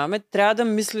занимаваме, трябва да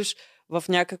мислиш в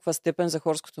някаква степен за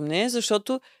хорското мнение,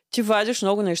 защото ти вадиш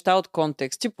много неща от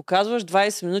контекст. Ти показваш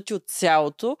 20 минути от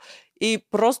цялото и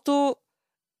просто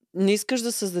не искаш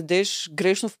да създадеш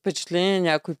грешно впечатление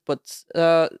някой път.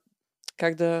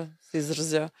 Как да се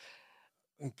изразя?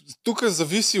 Тук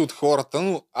зависи от хората,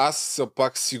 но аз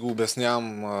пак си го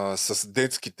обяснявам с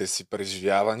детските си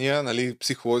преживявания. Нали,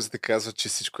 психолозите казват, че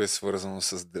всичко е свързано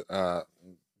с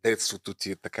детството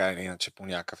ти, така или иначе по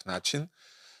някакъв начин.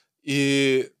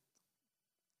 И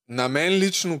на мен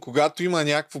лично, когато има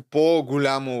някакво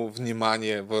по-голямо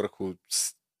внимание върху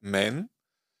мен,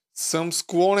 съм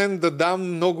склонен да дам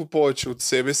много повече от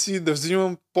себе си, да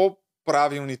взимам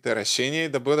по-правилните решения и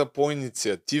да бъда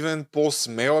по-инициативен,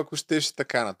 по-смел, ако щеш и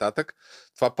така нататък.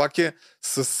 Това пак е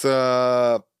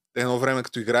с едно време,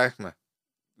 като играехме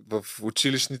в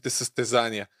училищните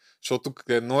състезания. Защото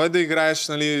едно е да играеш,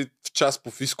 нали, в час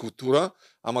по физкултура,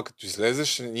 ама като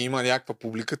излезеш и има някаква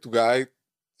публика, тогава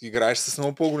играеш с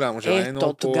много по-голямо желание.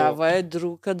 То тогава е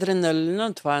друг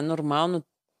адреналин, това е нормално.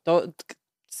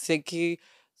 Всеки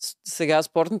сега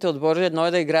спортните отбори, едно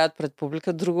е да играят пред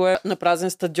публика, друго е на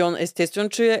празен стадион. Естествено,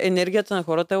 че енергията на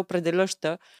хората е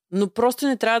определяща, но просто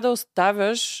не трябва да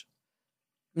оставяш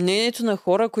мнението на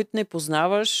хора, които не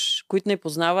познаваш, които не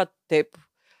познават теб,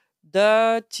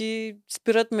 да ти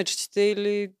спират мечтите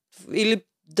или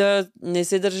да не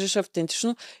се държиш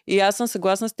автентично. И аз съм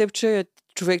съгласна с теб, че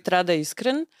човек трябва да е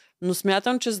искрен, но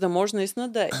смятам, че за да може наистина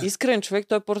да е искрен човек,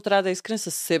 той първо трябва да е искрен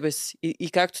със себе си.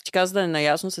 И както ти каза, да е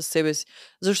наясно със себе си.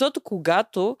 Защото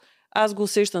когато, аз го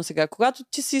усещам сега, когато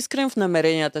ти си искрен в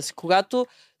намеренията си, когато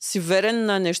си верен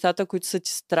на нещата, които са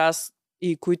ти страст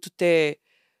и които те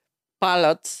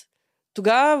палят,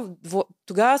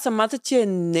 тогава самата ти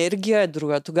енергия е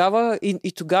друга.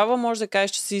 Тогава може да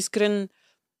кажеш, че си искрен,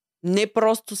 не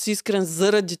просто си искрен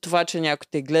заради това, че някой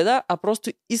те гледа, а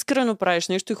просто искрено правиш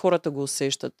нещо и хората го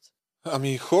усещат.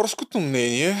 Ами, хорското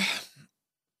мнение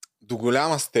до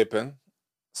голяма степен,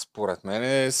 според мен,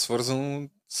 е свързано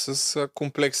с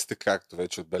комплексите, както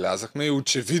вече отбелязахме. И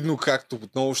очевидно, както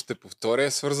отново ще повторя,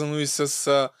 е свързано и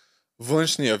с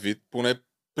външния вид. Поне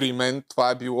при мен това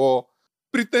е било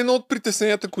едно от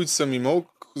притесненията, които съм имал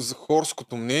за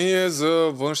хорското мнение,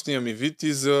 за външния ми вид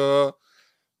и за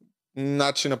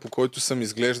начина, по който съм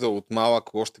изглеждал от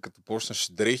малък, още като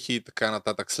почнаш дрехи и така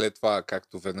нататък. След това,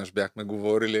 както веднъж бяхме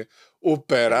говорили,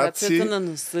 операции. Операцията на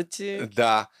носа ти.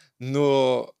 Да,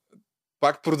 но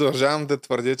пак продължавам да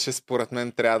твърдя, че според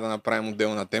мен трябва да направим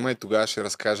отделна тема и тогава ще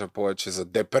разкажа повече за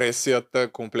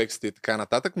депресията, комплексите и така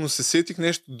нататък, но се сетих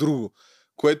нещо друго,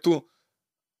 което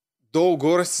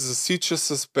долу-горе се засича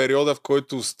с периода, в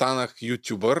който станах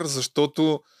ютубър,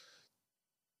 защото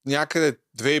някъде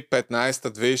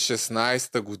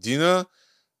 2015-2016 година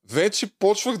вече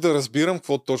почвах да разбирам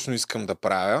какво точно искам да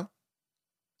правя.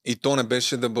 И то не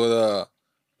беше да бъда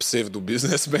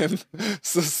псевдобизнесмен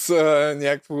с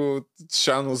някакво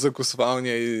шано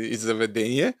закосвалния и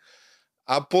заведение,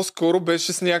 а по-скоро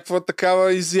беше с някаква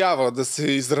такава изява, да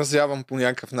се изразявам по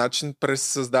някакъв начин през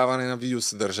създаване на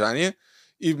видеосъдържание.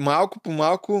 И малко по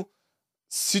малко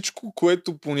всичко,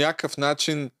 което по някакъв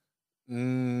начин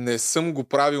не съм го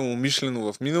правил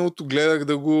умишлено в миналото, гледах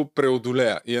да го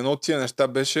преодолея. И едно от тия неща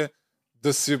беше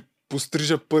да си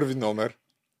пострижа първи номер.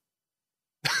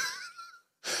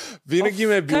 Винаги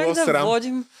ме е било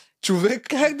срам.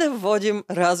 Как да водим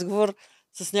разговор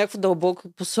с някакво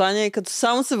дълбоко послание и като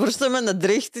само се връщаме на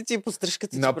дрехите ти и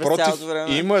пострижката ти през цялото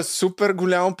време? Има супер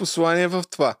голямо послание в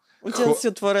това. Отида да си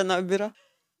отворя една бира.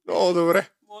 О, добре.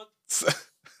 С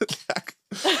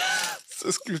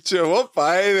ключа.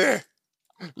 Айде!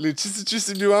 Личи се, че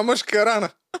си била мъжкарана.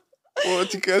 Какво да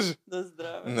ти кажа? На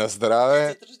здраве. На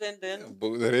здраве. Рожден ден.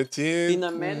 Благодаря ти. И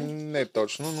на мен. Не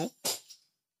точно, но...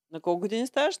 На колко години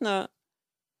ставаш? На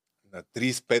 35.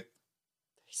 35.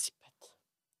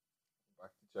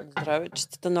 Здраве,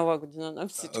 честита нова година на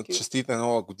всички. Честита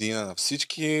нова година на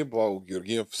всички. Благо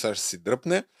Георгиев сега ще си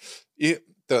дръпне. И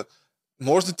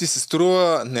може да ти се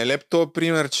струва нелеп този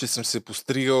пример, че съм се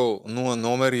постригал 0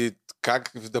 номер и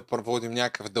как да проводим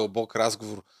някакъв дълбок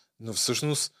разговор. Но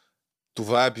всъщност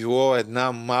това е било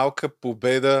една малка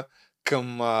победа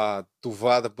към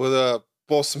това да бъда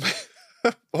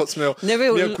по-смел.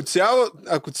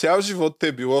 Ако цял живот те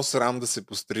е било срам да се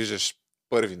пострижеш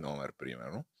първи номер,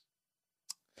 примерно,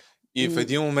 и в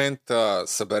един момент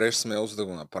събереш смелост да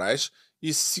го направиш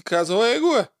и си казал,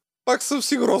 пак съм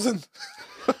си грозен.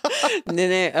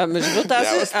 Не, между другото,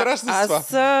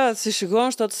 аз се шегувам,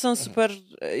 защото съм супер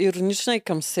иронична и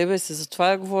към себе си,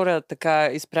 затова говоря така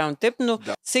и спрямо теб, но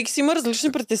всеки си има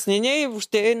различни притеснения и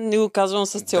въобще не го казвам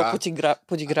с цел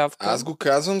подигравка. Аз го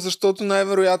казвам, защото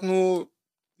най-вероятно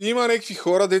има някакви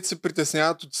хора, дето се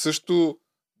притесняват от също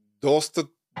доста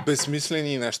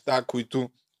безсмислени неща, които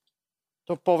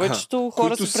повечето хора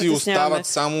които си остават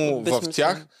само в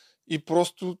тях и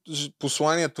просто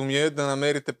посланието ми е да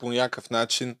намерите по някакъв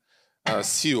начин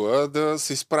сила да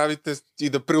се изправите и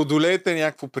да преодолеете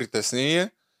някакво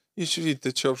притеснение и ще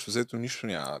видите, че общо взето нищо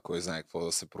няма, кой знае какво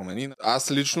да се промени.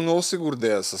 Аз лично много се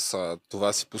гордея с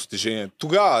това си постижение.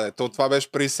 Тогава, това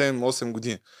беше преди 7-8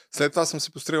 години. След това съм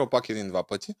се постригал пак 1-2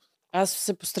 пъти. Аз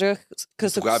се постригах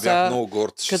къса тогава коса, бях много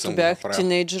горд, че като съм бях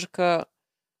тинейджърка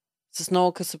с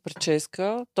много къса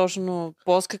прическа, точно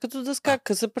плоска като дъска,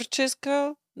 къса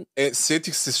прическа.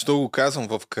 Сетих се, що го казвам,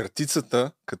 в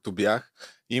картицата, като бях,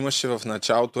 имаше в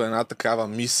началото една такава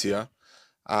мисия,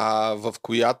 в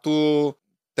която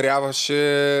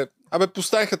трябваше...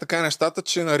 поставиха така нещата,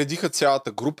 че наредиха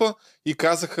цялата група и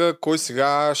казаха кой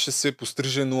сега ще се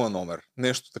постриже 0 номер.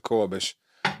 Нещо такова беше.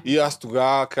 И аз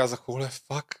тогава казах, оле,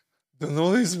 фак, дано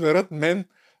да изберат мен,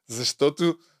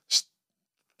 защото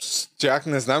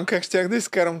не знам как щях да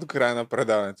изкарам до края на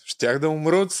предаването. Щях да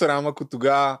умра от срам, ако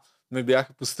тогава ме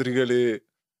бяха постригали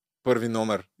първи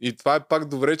номер. И това е пак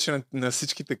добре, че на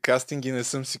всичките кастинги не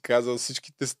съм си казал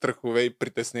всичките страхове и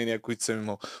притеснения, които съм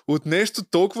имал. От нещо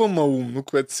толкова малумно,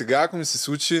 което сега, ако ми се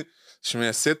случи, ще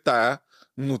ме се тая,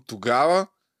 но тогава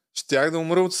щях да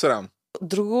умра от срам.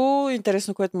 Друго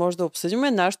интересно, което може да обсъдим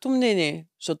е нашето мнение.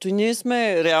 Защото и ние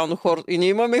сме реално хора. И ние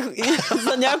имаме...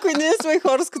 за някои ние сме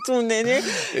хорското мнение.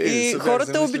 И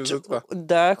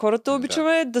хората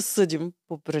обичаме да съдим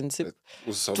по принцип.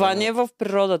 Особено... Това ни е в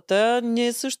природата.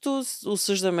 Ние също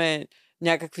осъждаме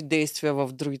някакви действия в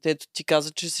другите. Ето ти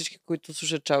каза, че всички, които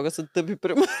слушат чалга, са тъпи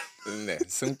према. Не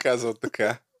съм казал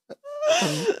така.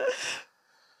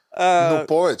 Но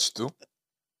повечето,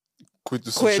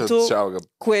 които слушат чалга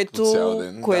по цял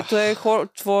ден. Което е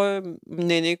твое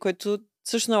мнение, което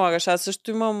също налагаш. Аз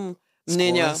също имам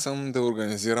мнения. Склонен съм да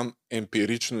организирам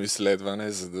емпирично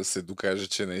изследване, за да се докаже,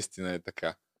 че наистина е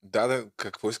така.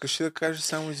 Какво искаш да кажеш,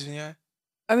 само извинявай?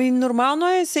 Нормално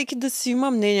е всеки да си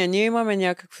има мнения. Ние имаме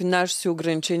някакви наши си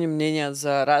ограничени мнения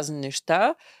за разни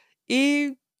неща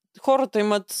и хората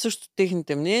имат също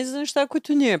техните мнения за неща,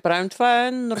 които ние правим. Това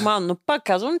е нормално. Но пак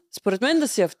казвам, според мен да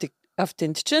си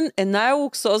автентичен е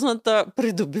най-луксозната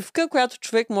придобивка, която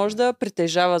човек може да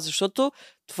притежава, защото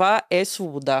това е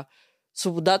свобода.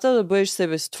 Свободата да бъдеш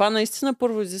себе си. Това наистина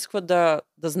първо изисква да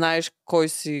знаеш кой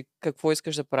си, какво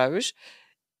искаш да правиш,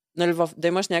 нали, да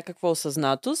имаш някаква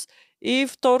осъзнатост и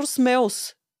второ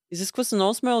смелост. Изисква се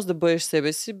много смелост да бъдеш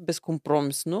себе си,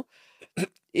 безкомпромисно.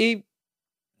 И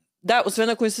да, освен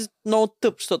ако не си много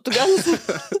тъп, защото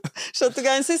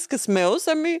тогава не се иска смелост,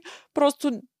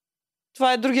 просто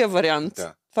това е другия вариант.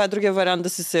 Да. Това е другия вариант да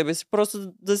си себе си.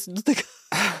 Просто да си до така.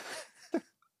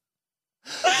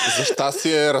 За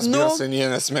щастие, разбира се, ние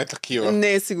не сме такива.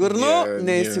 Не е сигурно.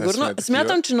 Не е сигурно.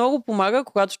 Смятам, че много помага,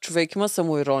 когато човек има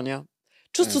самоирония.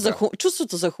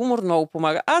 Чувството за хумор много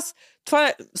помага. Това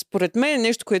е, според мен, е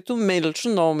нещо, което мен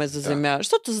лично много ме заземява.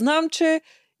 Защото знам, че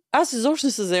аз изобщо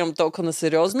не се вземам толкова на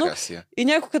сериозно. И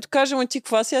някой като каже, ти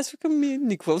каква си, аз викам,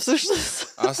 никаква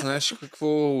всъщност. Аз знаеш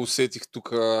какво усетих тук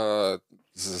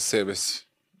за себе си?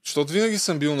 Защото винаги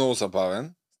съм бил много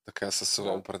забавен, така с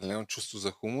определено чувство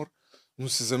за хумор, но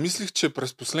се замислих, че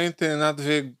през последните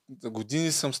 1-2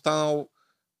 години съм станал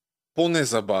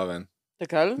по-незабавен.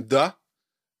 Така ли? Да.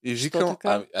 И викам,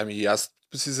 аз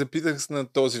си запитах на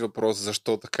този въпрос,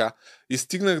 защо така. И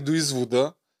стигнах до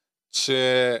извода,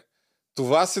 че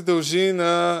това се дължи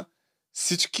на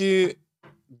всички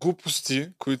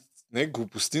глупости,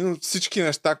 но всички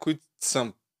неща, които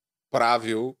съм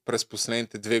правил през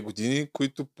последните 2 години,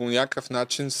 които по някакъв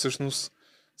начин всъщност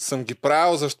съм ги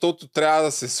правил, защото трябва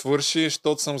да се свърши,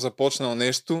 защото съм започнал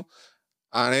нещо,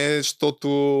 а не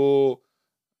защото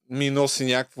ми носи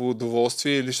някакво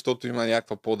удоволствие или защото има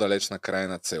някаква по-далечна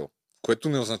крайна цел. Което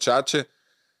не означава, че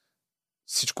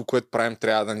всичко, което правим,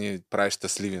 трябва да ни прави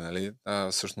щастливи, нали?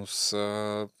 Всъщност,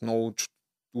 много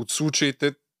от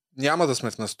случаите няма да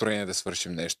сме в настроение да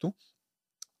свършим нещо,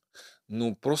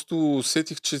 но просто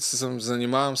усетих, че се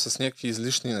занимавам с някакви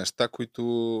излишни неща,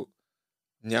 които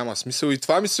няма смисъл. И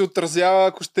това ми се отразява,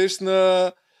 ако щеш,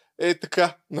 на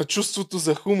чувството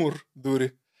за хумор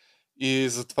дори. И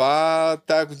затова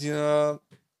тая година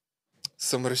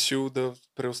съм решил да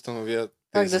преустановя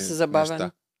тези да се забавен.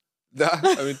 неща. Да,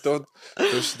 то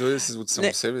ще дойде от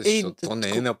само себе си, защото то не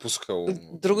е напускало.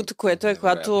 Другото, което е,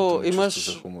 когато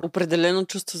имаш определено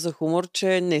чувство за хумор,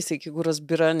 че не всеки го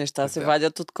разбира, неща се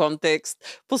вадят от контекст,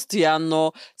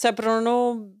 постоянно. Сега,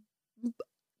 примерно,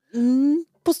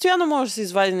 постоянно може да се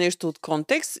извади нещо от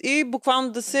контекст и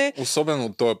буквално да се... Особено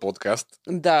от този подкаст.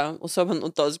 Да, особено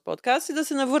от този подкаст и да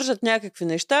се навържат някакви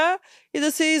неща и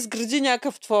да се изгради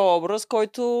някакъв твой образ,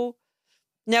 който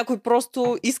някой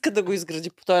просто иска да го изгради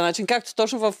по този начин. Както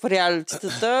точно в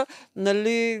реалитетата,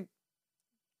 нали...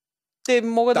 Те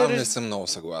могат Там не съм много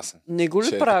съгласен. Не го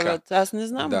ли правят? Така. Аз не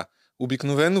знам. Да.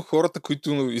 Обикновено хората,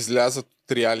 които излязат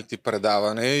от реалити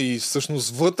предаване и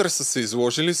всъщност вътре са се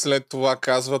изложили, след това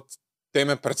казват, те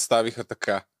ме представиха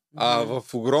така. А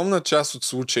в огромна част от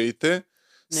случаите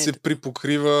се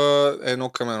припокрива едно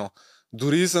към едно.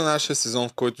 Дори за нашия сезон,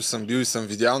 в който съм бил и съм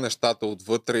видял нещата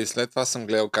отвътре и след това съм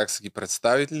гледал как са ги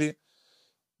представили,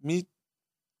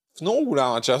 в много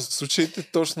голяма част от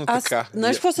случаите точно така.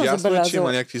 Знаеш какво съм забелязала? Ясно е, че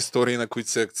има някакви истории, на които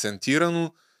се акцентира,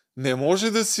 но не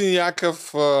може да си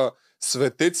някакъв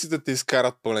светец и да те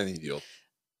изкарат пълен идиот.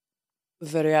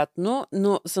 Вероятно,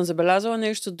 но съм забелязала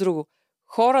нещо друго.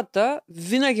 Хората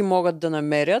винаги могат да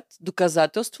намерят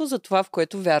доказателство за това, в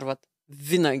което вярват.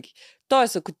 Винаги.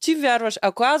 Тоест,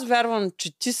 ако аз вярвам,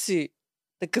 че ти си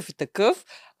такъв и такъв,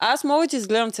 аз мога да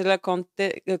изгледам целият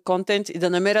контент и да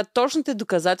намеря точните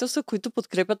доказателства, които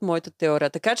подкрепят моята теория.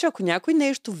 Така че ако някой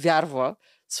нещо вярва,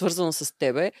 свързано с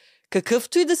тебе,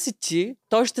 какъвто и да си ти,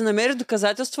 той ще намери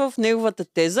доказателства в неговата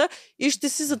теза и ще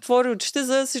си затвори очите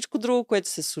за всичко друго, което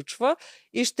се случва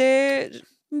и ще...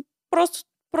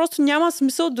 Просто няма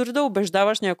смисъл дори да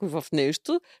убеждаваш някой в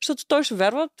нещо, защото той ще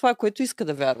вярва това, което иска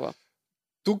да вярва.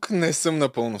 Тук не съм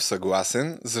напълно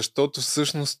съгласен, защото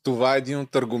всъщност това е един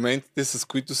от аргументите, с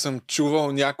които съм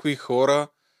чувал някои хора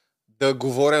да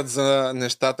говорят за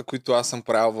нещата, които аз съм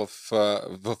правил в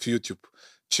YouTube.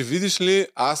 Че видиш ли,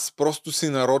 аз просто си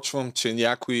нарочвам, че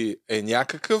някой е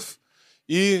някакъв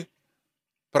и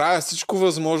правя всичко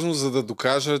възможно, за да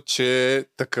докажа, че е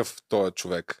такъв този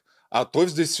човек. А той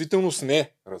в действителност не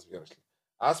е, разбираш ли.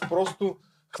 Аз просто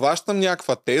хващам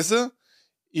някаква теза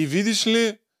и видиш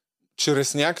ли,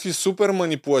 чрез някакви супер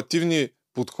манипулативни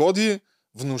подходи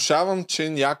внушавам, че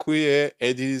някой е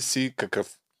еди си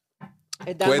какъв.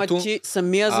 Ма ти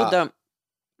самия, за да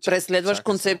преследваш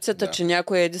концепцията, че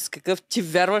някой е еди си какъв, ти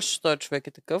вярваш, че този човек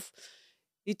е такъв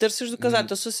и търсиш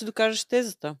доказателства, си докажеш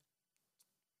тезата.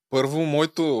 Първо,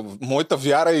 моята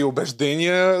вяра и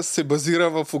убеждения се базира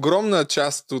в огромна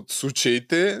част от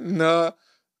случаите на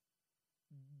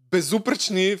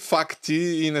безупречни факти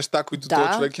и неща, които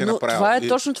този човек е направил. Това е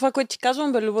точно това, което ти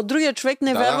казвам, бе, Любо. Другия човек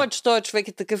не вярва, че този човек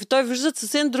е такъв и той вижда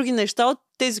съвсем други неща от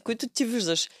тези, които ти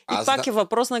виждаш. И пак е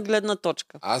въпрос на гледна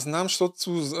точка. Аз знам,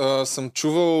 защото съм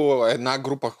чувал една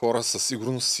група хора, със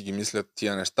сигурност си ги мислят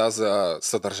тия неща за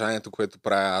съдържанието, което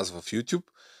правя аз в YouTube,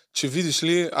 че видиш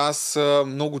ли, аз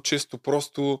много често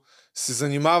просто се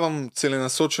занимавам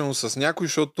целенасочено с някой,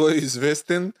 защото той е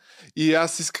известен и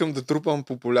аз искам да трупам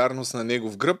популярност на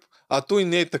негов гръб, а той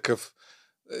не е такъв.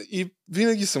 И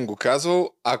винаги съм го казвал,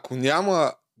 ако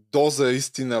няма доза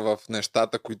истина в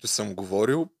нещата, които съм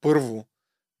говорил, първо,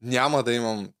 няма да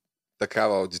имам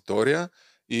такава аудитория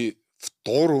и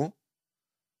второ,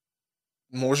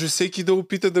 може всеки да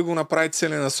опита да го направи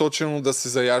целенасочено, да се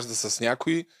заяжда с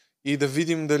някой и да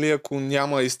видим дали ако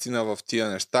няма истина в тия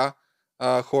неща,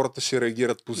 хората ще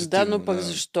реагират позитивно. Да, но пък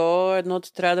защо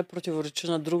едното трябва да противоречи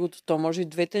на другото? То може и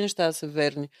двете неща да са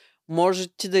верни. Може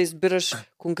ти да избираш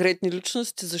конкретни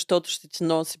личности, защото ще ти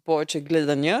носи повече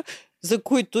гледания, за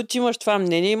които ти имаш това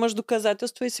мнение, имаш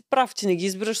доказателства и си прав. Ти не ги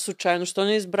избираш случайно. Що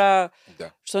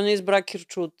не избра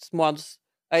Кирчо от младост,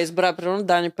 а избра, примерно,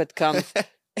 Дани Петканов?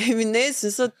 Не,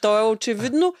 смисъл, то е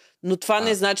очевидно, но това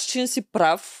не значи, че не си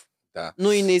прав. Да.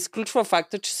 Но и не изключва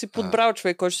факта, че си подбрал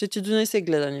човек, който ще ти донесе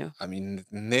гледания.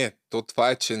 Не, това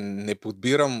е, че не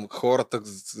подбирам хората,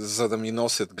 за да ми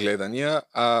носят гледания,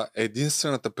 а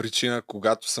единствената причина,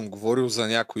 когато съм говорил за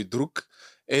някой друг,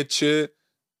 е, че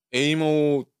е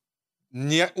имало...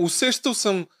 Усещал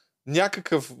съм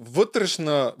някакъв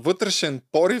вътрешен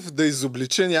порив да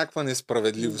изоблича някаква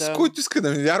несправедливост. Който иска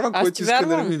да ми вярва, който иска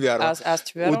да не ми вярва. Аз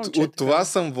ти вярвам, от това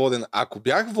съм воден. Ако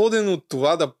бях воден от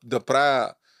това да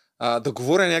правя да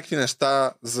говоря някакви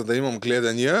неща, за да имам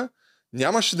гледания,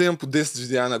 нямаше да имам по 10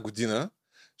 видеа на година,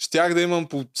 щях да имам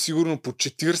сигурно по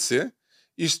 40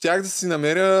 и щях да си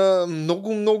намеря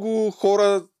много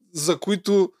хора, за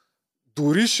които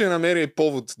дори ще намеря и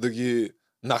повод да ги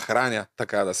нахраня,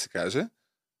 така да се каже.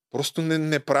 Просто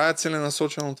не правя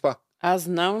целенасочено това.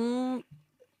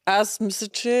 Аз мисля,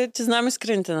 че ти знам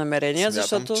искрените намерения,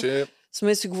 защото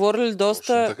сме си говорили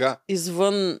доста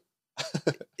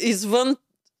извън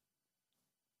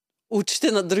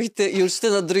очите на другите и очите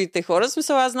на другите хора. В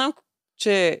смисъл, аз знам,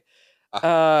 че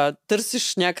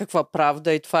търсиш някаква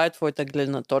правда и това е твоята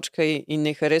гледна точка и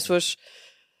не харесваш.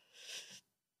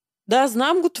 Да,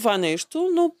 знам го това нещо,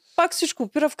 но пак всичко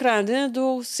опира в края на деня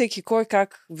до всеки кой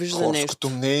как вижда хорското нещо.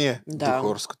 мнение. Да. До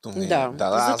хорското мнение. Да,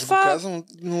 аз го казвам,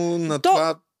 но на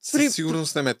това със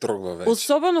сигурност не ме трогва вече.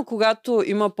 Особено когато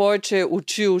има повече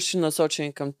очи и уши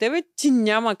насочени към тебе, ти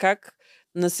няма как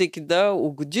на всеки да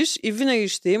угодиш и винаги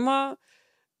ще има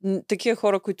такива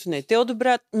хора, които не те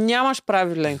одобрят. Нямаш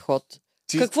правилен ход.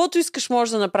 Каквото искаш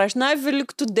можеш да направиш.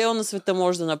 Най-великото дело на света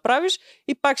можеш да направиш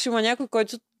и пак ще има някой,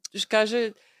 който ще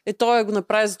каже той го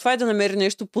направи за това и да намери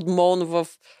нещо подмолно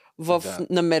в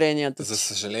намеренията. За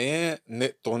съжаление,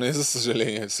 то не е за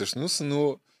съжаление всъщност,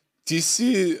 но ти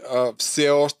си все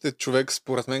още човек,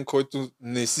 според мен, който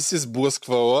не си се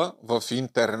сблъсквала в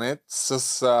интернет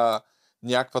с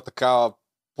някаква такава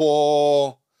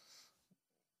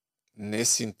не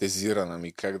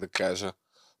синтезирана как да кажа,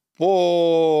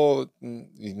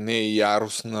 не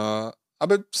яростна,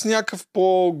 с някакъв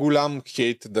по-голям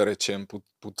хейт, да речем,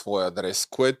 по твой адрес,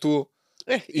 което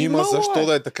има защо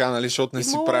да е така, нали, защото не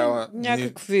си правила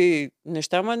някакви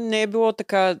неща, ама не е било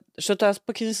така, защото аз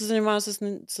пък и не се занимавам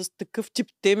с такъв тип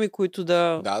теми, които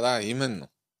да... Да, именно.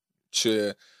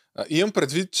 Че имам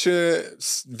предвид, че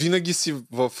винаги си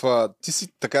ти си,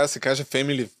 така да се каже,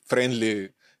 family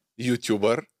friendly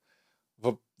ютубър,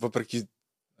 въпреки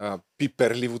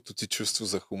пиперливото ти чувство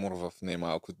за хумор в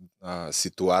немалко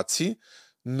ситуации,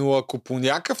 но ако по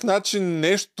някакъв начин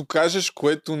нещо кажеш,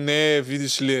 което не е,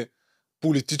 видиш ли,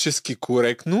 политически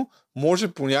коректно,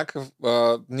 може по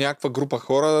някаква група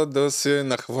хора да се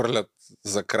нахвърлят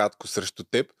за кратко срещу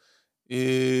теб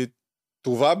и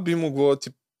това би могло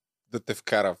да те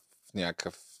вкара в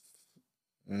някакъв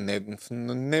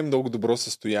не много добро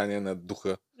състояние на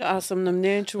духа. Аз съм на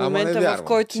мнение, че в момента, в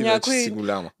който някой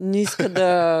не иска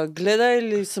да гледа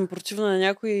или съм противна на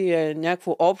някой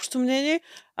някакво общо мнение,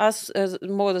 аз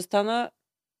мога да стана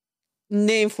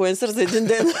не инфлуенсър за един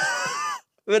ден.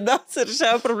 Веднага се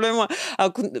решава проблема.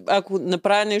 Ако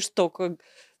направя нещо толкова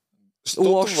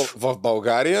лошо. В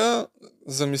България,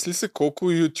 замисли се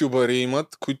колко ютубъри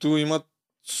имат, които имат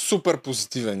супер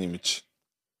позитивен имидж.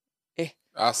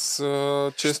 Аз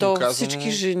честно казвам...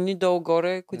 Всички жени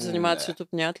долу-горе, които занимават с YouTube,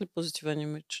 нямат ли позитивен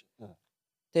имидж?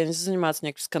 Те не се занимават с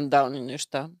някакви скандални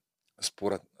неща.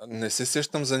 Не се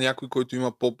сещам за някой, който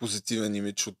има по-позитивен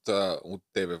имидж от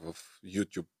тебе в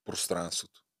YouTube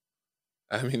пространството.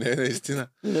 Не, наистина.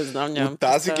 Не знам, нямам. От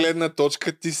тази гледна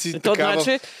точка ти си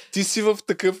ти си в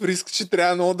такъв риск, че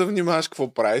трябва много да внимаваш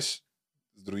какво правиш.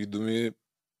 С други думи,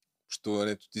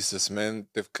 общуването ти с мен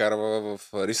те вкарва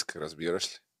в риск, разбираш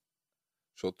ли?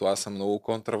 Защото аз съм много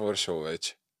контравършъл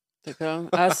вече. Така,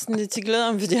 аз не си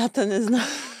гледам видеята, не знам.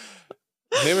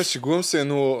 Не, шегувам се,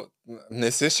 но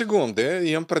не се шегувам,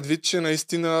 имам предвид, че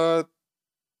наистина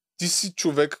ти си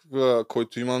човек,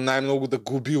 който има най-много да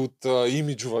губи от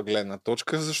имиджова гледна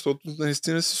точка, защото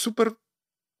наистина си супер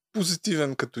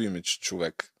позитивен като имидж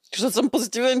човек. Защото съм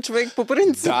позитивен човек по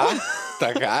принцип. Да,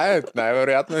 така е.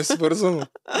 Най-вероятно е свързано.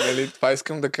 Това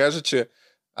искам да кажа, че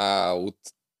от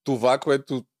това,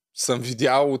 което съм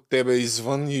видял от тебе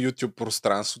извън YouTube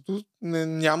пространството,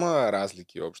 няма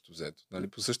разлики общо взето.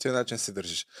 По същия начин се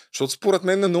държиш. Защото според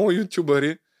мен на много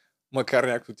ютубъри, макар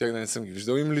някои от тях да не съм ги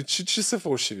виждал, им личи, че са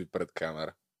фалшиви пред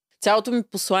камера. Цялото ми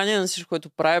послание на всичко, което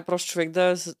правя, е просто човек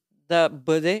да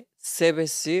бъде себе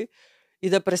си и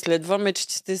да преследва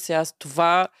мечтите си. Аз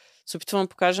това се опитвам да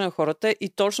покажа на хората и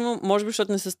точно, може би,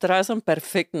 защото не се старая, съм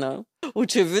перфектна.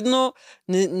 Очевидно,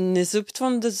 не се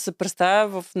опитвам да се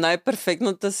представя в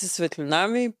най-перфектната си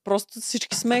светлина, просто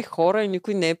всички сме хора и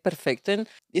никой не е перфектен.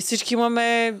 И всички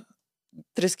имаме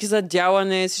трески за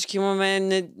дялане, всички имаме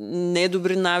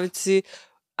недобри навици.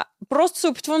 Просто се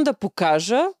опитвам да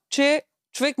покажа, че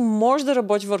човек може да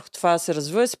работи върху това, да се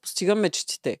развива и се постига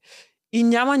мечтите. И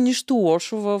няма нищо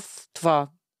лошо в това.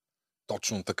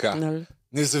 Точно така. Нали?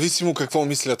 Независимо какво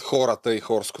мислят хората и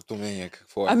хорското мнение,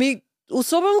 какво е.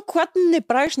 Особено когато не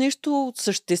правиш нещо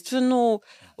съществено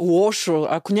лошо,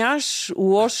 ако нямаш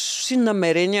лоши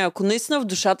намерения, ако наистина в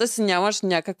душата си нямаш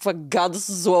някаква гадост,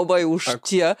 злоба и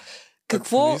ощия,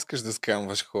 какво... Ако не искаш да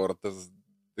скамваш хората,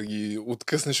 да ги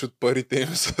откъснеш от парите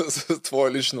им с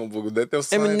твое лично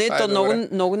облагодетелство.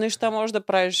 Много неща можеш да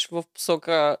правиш в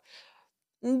посока...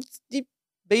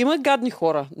 Има гадни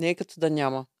хора, не е като да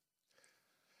няма.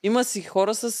 Има си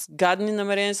хора с гадни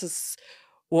намерения, с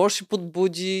лоши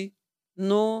подбуди,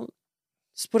 но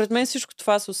според мен всичко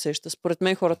това се усеща. Според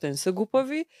мен хората не са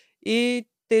глупави и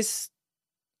те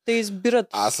те избират.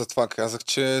 Аз за това казах,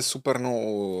 че е супер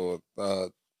много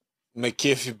ме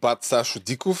кефи бат Сашо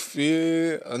Диков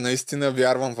и наистина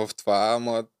вярвам в това,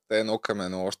 ама едно към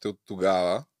едно още от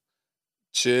тогава,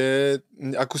 че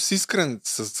ако си искрен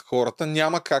с хората,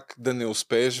 няма как да не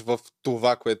успееш в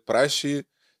това, което правиш и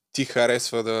ти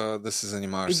харесва да се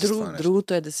занимаваш с това нещо.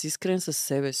 Другото е да си искрен с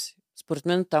себе си. Според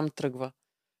мен там тръгва.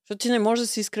 Защото ти не можеш да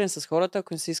си искрен с хората,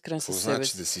 ако не си искрен с себе си. Какво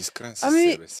значи да си искрен с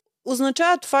себе си?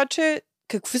 Означава това, че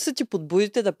какви са ти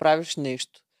подбудите да правиш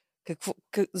нещо.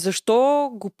 Защо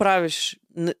го правиш?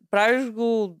 Правиш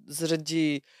го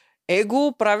заради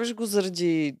его, правиш го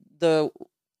заради да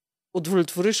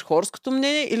удовлетвориш хорското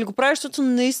мнение или го правиш, защото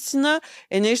наистина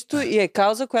е нещо и е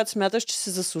кауза, която смяташ, че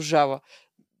се заслужава.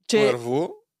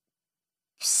 Първо,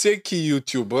 всеки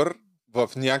ютубър в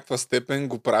някаква степен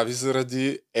го прави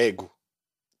заради его.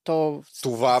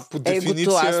 Това по дефиниция...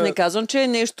 Егото, аз не казвам, че е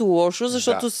нещо лошо,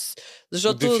 защото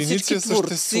всички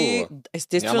творци...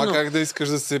 Естествено. Няма как да искаш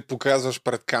да се показваш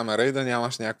пред камера и да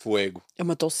нямаш някакво его.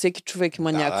 Ама то всеки човек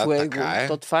има някакво его.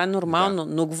 То това е нормално.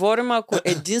 Но говорим, ако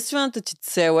единствената ти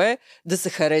цел е да се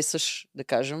харесаш, да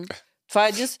кажем. Това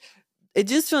е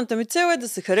единствената ми цел е да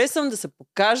се харесам, да се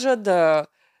покажа, да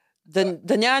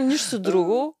няма нищо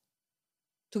друго.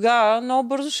 Тогава много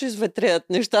бързо ще изветреят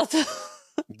нещата.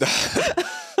 Да.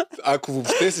 Ако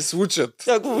въобще се случат.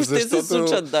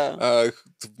 Да.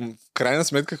 В крайна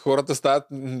сметка хората стават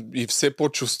и все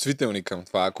по-чувствителни към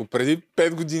това. Ако преди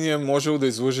 5 години е можел да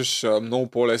излъжеш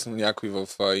много по-лесно някой в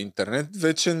интернет,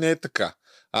 вече не е така.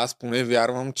 Аз поне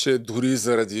вярвам, че дори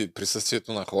заради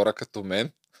присъствието на хора като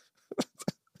мен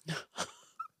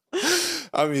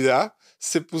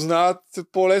се познават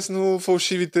по-лесно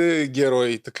фалшивите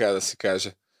герои, така да се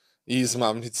каже. И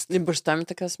измамниците. И баща ми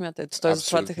така смята. Ето той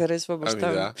затова те харесва баща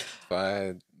ми. Да, това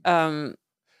е...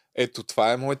 Ето,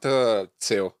 това е моята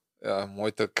цел.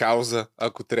 Моята кауза,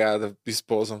 ако трябва да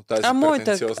използвам тази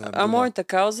претенциозна дума. Моята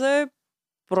кауза е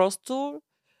просто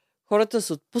хората да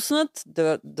се отпуснат,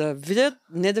 да видят,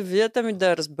 не да видят, ами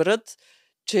да разберат,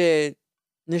 че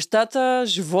нещата,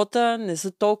 живота не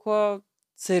са толкова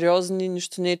сериозни,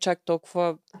 нищо не е чак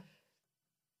толкова...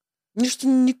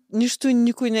 Нищо и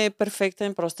никой не е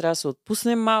перфектен, просто трябва да се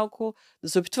отпуснем малко, да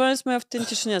се опитваме да сме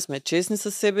автентични, да сме честни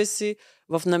със себе си,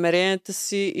 в намеренията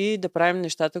си и да правим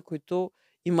нещата, които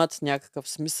имат някакъв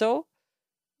смисъл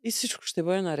и всичко ще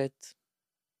бъде наред.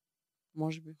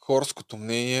 Може би. Хорското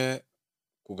мнение,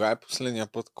 кога е последния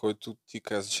път, който ти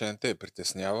каза, че не те е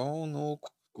притеснявало, но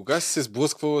кога си се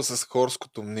сблъсквала с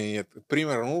хорското мнение?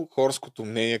 Примерно, хорското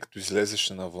мнение, като излезеш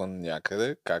навън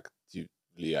някъде, как ти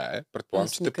влияе? Предполагам,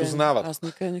 че те познават. Аз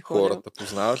никъде не ходя. Хората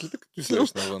познават ли те, като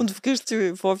излезеш навън? От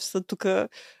вкъщи в офиса тук,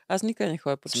 аз никъде не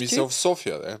ходя почти. В смисъл в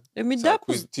София, да? Да.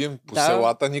 Ако изтием по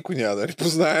селата, никой няма да ни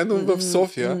познае, но в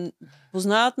София.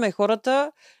 Познават ме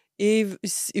хората и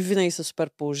винаги са супер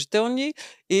положителни.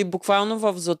 И буквално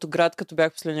в Златоград, като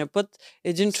бях последния път,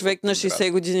 един човек на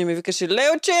 60 години ми викаше: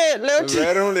 Леоче!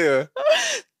 Верно ли е?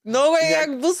 Много е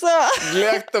як буса!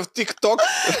 Гледах в TikTok.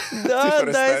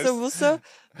 Да, и съм буса.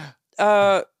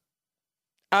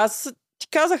 Аз ти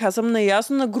казах, аз съм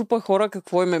наясно на група хора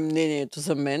какво им е мнението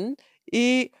за мен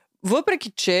и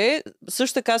въпреки, че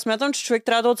също така смятам, че човек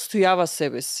трябва да отстоява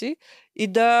себе си и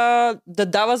да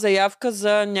дава заявка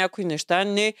за някои неща,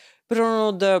 не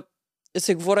примерно да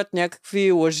се говорят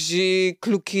някакви лъжи,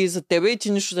 клюки за тебе и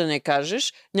ти нищо да не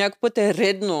кажеш. Някой път е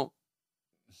редно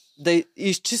да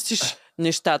изчистиш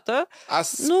нещата.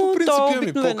 Аз по принцип имам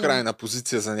и по-крайна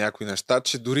позиция за някои неща,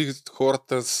 че дори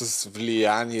хората с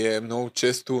влияние много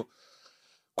често,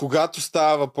 когато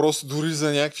става въпрос дори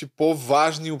за някакви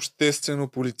по-важни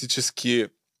обществено-политически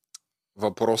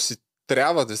въпроси,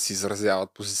 трябва да си изразяват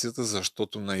позицията,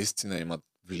 защото наистина имат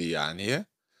влияние.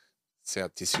 Сега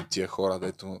ти си от тия хора,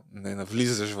 дето не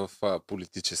навлизаш в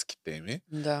политически теми,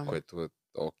 което е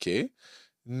окей.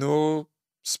 Но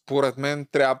според мен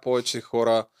трябва повече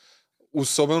хора,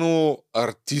 особено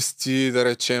артисти, да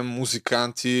речем,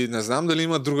 музиканти. Не знам дали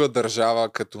има друга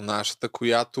държава като нашата,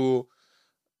 която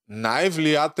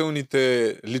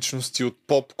най-влиятелните личности от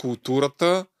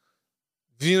поп-културата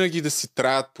винаги да си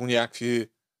траят по някакви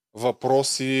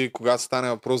въпроси, когато стане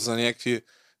въпрос за някакви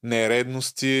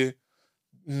нередности.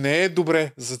 Не е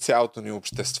добре за цялото ни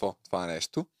общество това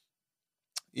нещо.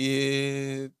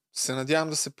 И се надявам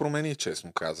да се промени,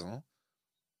 честно казано.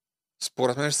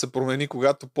 Според мен ще се промени,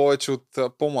 когато повече от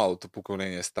по-малото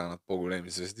поколение станат по-големи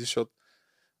звезди, защото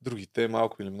другите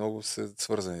малко или много са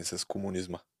свързани с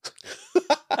комунизма.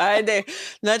 Айде.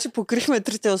 Значи покрихме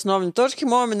трите основни точки.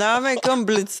 Минаваме към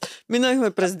Блиц.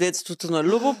 Минахме през детството на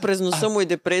Любо, през носа му и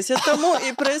депресията му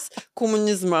и през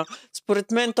комунизма.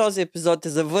 Според мен този епизод е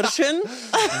завършен.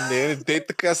 Не, те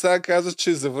така сега казват, че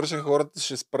е завършен. Хората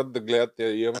ще спрат да гледат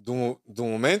тя. До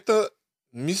момента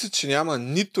мисля, че няма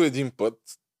нито един път,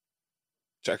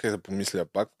 чакай да помисля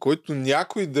пак, който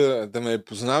някой да ме е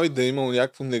познал и да е имал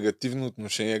някакво негативно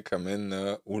отношение към мен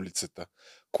на улицата.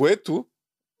 Което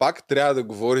пак трябва да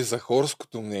говори за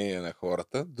хорското мнение на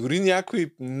хората. Дори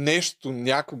някой нещо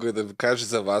някога да каже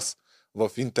за вас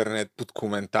в интернет под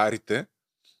коментарите,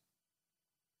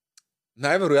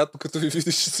 най-вероятно като ви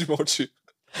видиш ще си мълчи.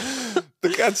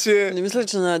 Така че... Не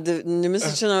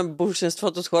мисля, че на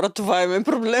большинството от хора това им е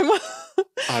проблема.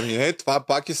 Ами не, това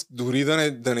пак е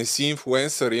дори да не си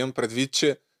инфлуенсър. Имам предвид,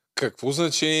 че какво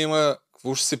значение има,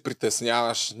 какво ще се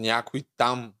притесняваш някой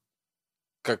там,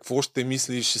 какво ще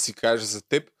мисли и ще си каже за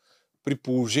теб, при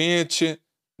положение, че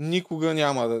никога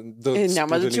няма да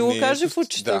няма да ти го каже в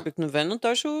очите. Да. Обикновено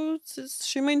той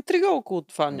ще има интрига около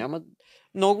това. Няма...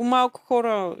 Много малко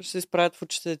хора ще се изправят в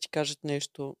очите да ти кажат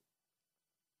нещо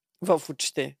в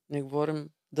очите. Не говорим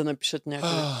да напишат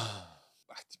някъде.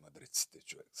 Бах ти мъдреците,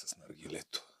 човек, с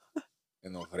наргилето.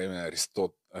 Едно време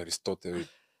Аристотел и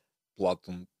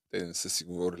Платон, те не са си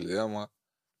говорили, ама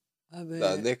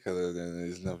да, нека да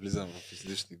не навлизам в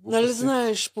излишни глупости. Нали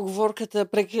знаеш поговорката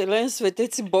прекален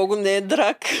светец и Богу не е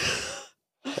драк.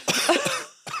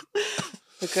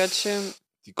 Така че...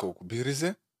 Ти колко би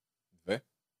взе? 2,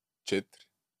 4,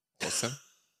 8.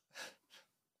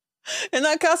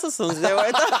 Една каса съм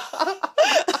взела.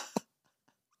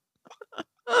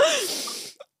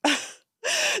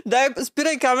 Дай,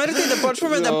 спирай камерите и да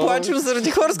почваме да плачем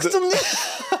заради хорското мнение.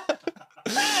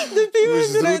 Да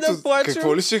пиме и да плачем.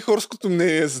 Какво ли ще е хорското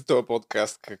мнение за този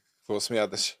подкаст? Какво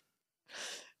смяташ?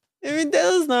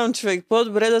 Да знам, човек.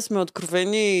 По-добре да сме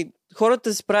откровени и хората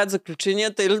да си правят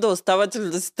заключенията или да остават, или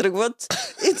да си тръгват.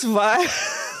 И това е.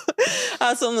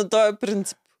 Аз съм на този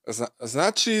принцип.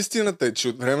 Значи истината е, че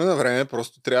от време на време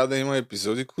просто трябва да има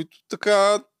епизоди, които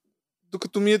така,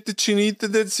 докато миете чиниите,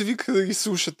 дете се вика да ги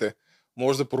слушате.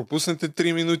 Може да пропуснете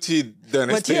 3 минути, да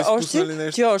не сте изпуснали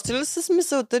нещо. Ти още ли с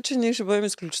мисълта, че ние ще бъдем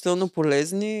изключително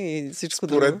полезни и всичко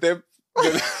друго? Според теб...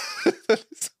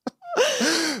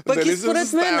 Пък и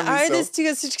според мен, айде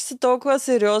стига, всички са толкова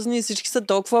сериозни, всички са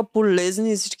толкова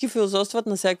полезни, всички философстват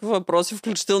на всякакви въпроси,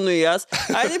 включително и аз.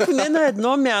 Айде поне на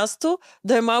едно място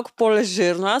да е малко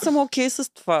по-лежерно. Аз съм окей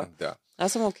с това. Да.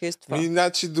 Аз съм окей с това.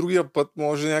 Иначе другия път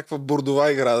може някаква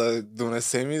бордова игра да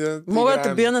донесем и да... Мога да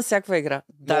те бия на всякаква игра.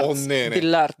 Дартс,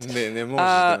 билярд. Не може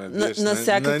да ме биеш.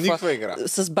 На никаква игра.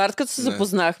 С Барт, като се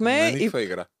запознахме... На никаква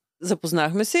игра.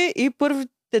 Запознахме се и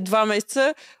първите 2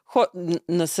 месеца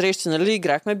на срещи, нали,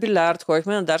 играхме билярд,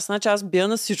 ходихме на Дарс, значи аз бия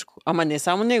на всичко. Ама не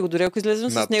само него, дори ако излезем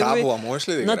с него... На табла можеш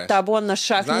ли да играеш? На табла, на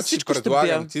шах, на всичко ще бия.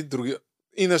 Предлагам ти други...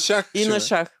 И на шах. И на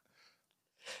шах.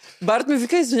 Барт ми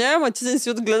вика, извинявай, ама ти не си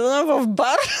отгледана в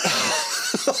бар.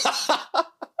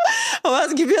 Ама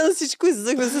аз ги бия на всичко,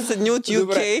 излизахме с едни от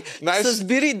UK, с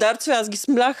бири и дартове, аз ги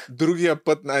смлях. Другия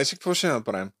път, знаеш какво ще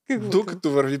направим?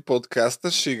 Докато върви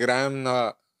подкаста, ще играем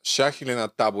на шах или на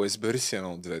табло. Избери си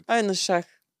едно от двете. Ай, на шах.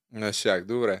 На шах,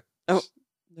 добре.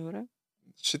 Добре.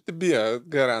 Ще те бия,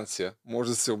 гаранция. Може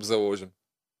да се обзаложим.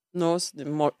 Но,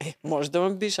 може да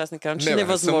ме биш, аз не казвам, че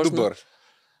невъзможно. Не съм добър.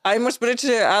 Имаш преди,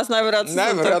 че аз най-вероятно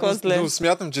съм толкова зле. Но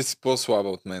смятам, че си по-слаба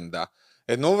от мен, да.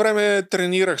 Едно време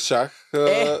тренирах шах.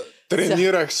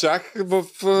 Шах в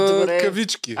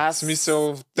кавички. В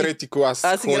смисъл в 3-ти клас.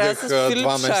 Аз ходех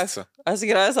 2 месеца. Аз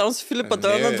играя само с Филипа,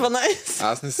 той е на 12.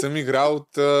 Аз не съм играл от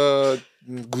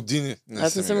години.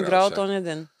 Аз не съм играл от ония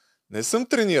ден. Не съм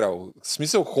тренирал. В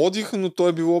смисъл ходих, но то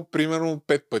е било примерно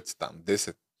 5 пъти там,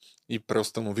 10. И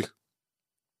преустанових.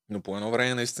 Но по едно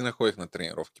време наистина ходих на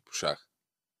тренировки по шах.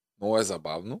 Много е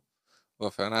забавно.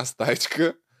 В една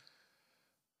стайчка.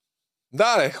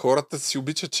 Да, хората си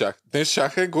обичат шах. Днес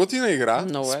шаха е готина игра.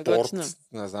 Много спорт. Е готина.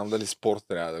 Не знам дали спорт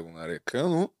трябва да го нарека,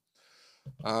 но...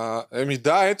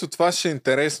 ето това ще е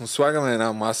интересно. Слагаме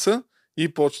една маса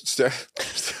и ще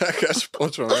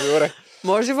почваме. Добре.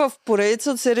 Може в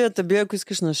поредица от серията би, ако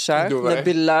искаш на шах, на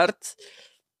билярд,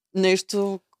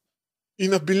 нещо... И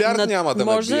на билярд няма да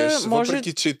ме биеш,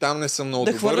 въпреки че и там не съм много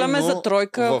добър, да хвърляме за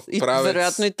тройка и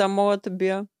вероятно и там мога да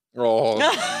бия.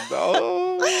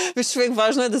 Виж, човек,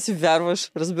 важно е да си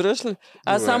вярваш, разбираш ли?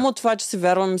 Аз само това, че си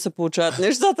вярвам, ми се получават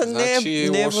нещата. Значи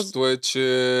лошото е,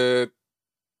 че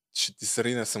ще ти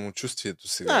срине самочувствието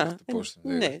сега, като почнем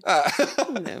да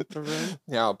не е проблем.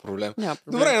 Няма проблем.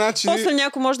 Добре, значи... После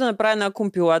някой може да направи една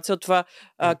компилация от това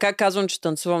как казвам, че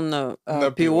танцувам на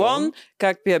пилон,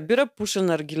 как пия бира, пуша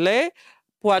наргиле,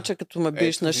 плача като ме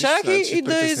биеш на шах и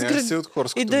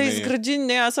да изгради...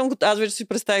 Не, аз вече си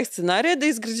представих сценария, да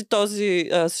изгради този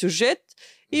сюжет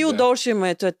и отдолу ще има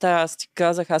ето аз ти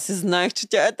казах, аз се знаех, че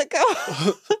тя е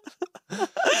такава.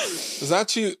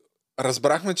 Значи,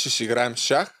 разбрахме, че ще играем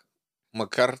шах,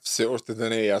 макар все още да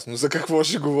не е ясно за какво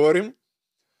ще говорим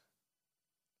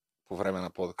по време на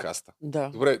подкаста. Да.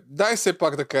 Добре, дай все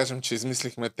пак да кажем, че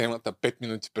измислихме темата 5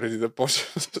 минути преди да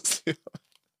почнем да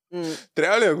снимаме.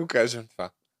 Трябва ли да го кажем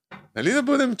това? Нали да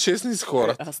бъдем честни с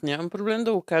хората? Аз нямам проблем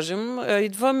да го кажем.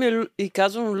 Идвам и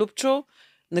казвам, Любчо,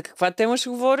 на каква тема ще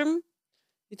говорим?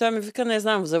 И той ми вика, не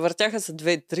знам, завъртяха се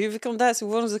 2-3. Викам, да си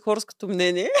говорим за хорското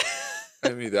мнение.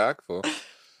 Да, какво?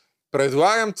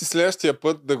 Предлагам ти следващия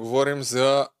път да говорим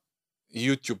за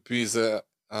YouTube и за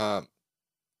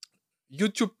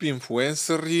YouTube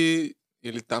инфлуенсъри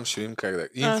или там ще видим как да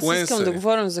е. Аз искам да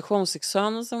говорим за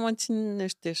хомосексуалност, ама ти не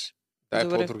щеш. Дай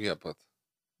по-другия път.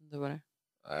 Добре.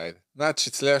 Айде. Значи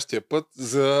следващия път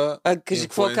за кажи,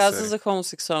 какво каза за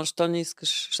хомосексуалност? Що не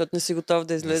искаш? Защото не си готов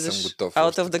да излезеш не съм готов,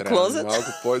 out of the closet? Малко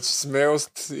повече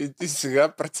смелост и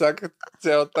сега прецакат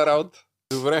цялата работа.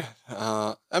 Добре.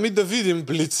 Ами да видим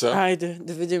Блица. Айде,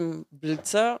 да видим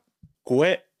Блица.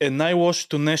 Кое е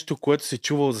най-лошото нещо, което си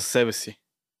чувал за себе си?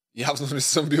 Явно не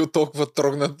съм бил толкова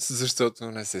трогнат,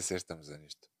 защото не се сещам за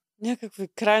нищо. Някакви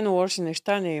крайно лоши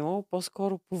неща не е имало,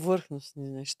 по-скоро повърхностни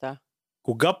неща.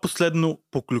 Кога последно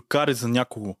поклюкари за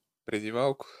някого? Преди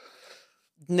малко.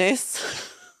 Днес.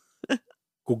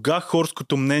 Кога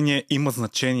хорското мнение има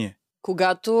значение?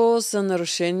 Когато са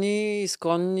нарушени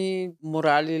изконни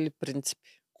морали или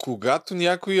принципи. Когато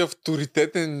някой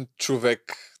авторитетен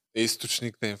човек е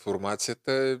източник на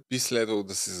информацията, би следвало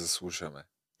да се заслушаме.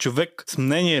 Човек с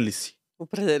мнение ли си?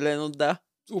 Определено да.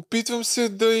 Опитвам се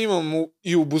да имам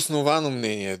и обосновано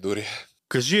мнение дори.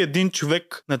 Кажи един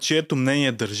човек, на чието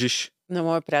мнение държиш. На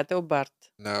моя приятел Барт.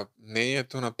 На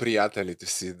мнението на приятелите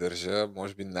си държа,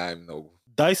 може би най-много.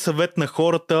 Дай съвет на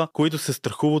хората, които се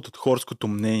страхуват от хорското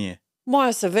мнение.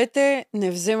 Моя съвет е,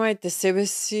 не вземайте себе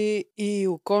си и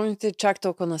околните чак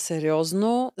толкова на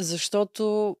сериозно,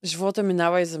 защото живота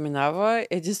минава и заминава.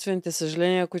 Единствените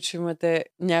съжаления, които ще имате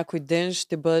някой ден,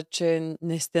 ще бъдат, че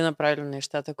не сте направили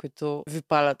нещата, които ви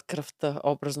палят кръвта,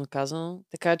 образно казано.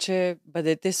 Така че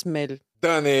бъдете смели.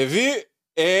 Да не ви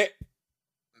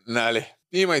нали,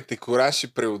 имайте кураж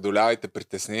и преодолявайте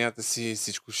притесненията си и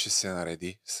всичко ще се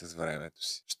нареди с времето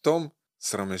си. Щом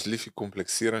срамежлив и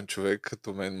комплексиран човек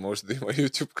като мен може да има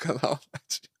YouTube канал,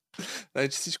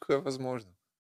 значи всичко е възможно.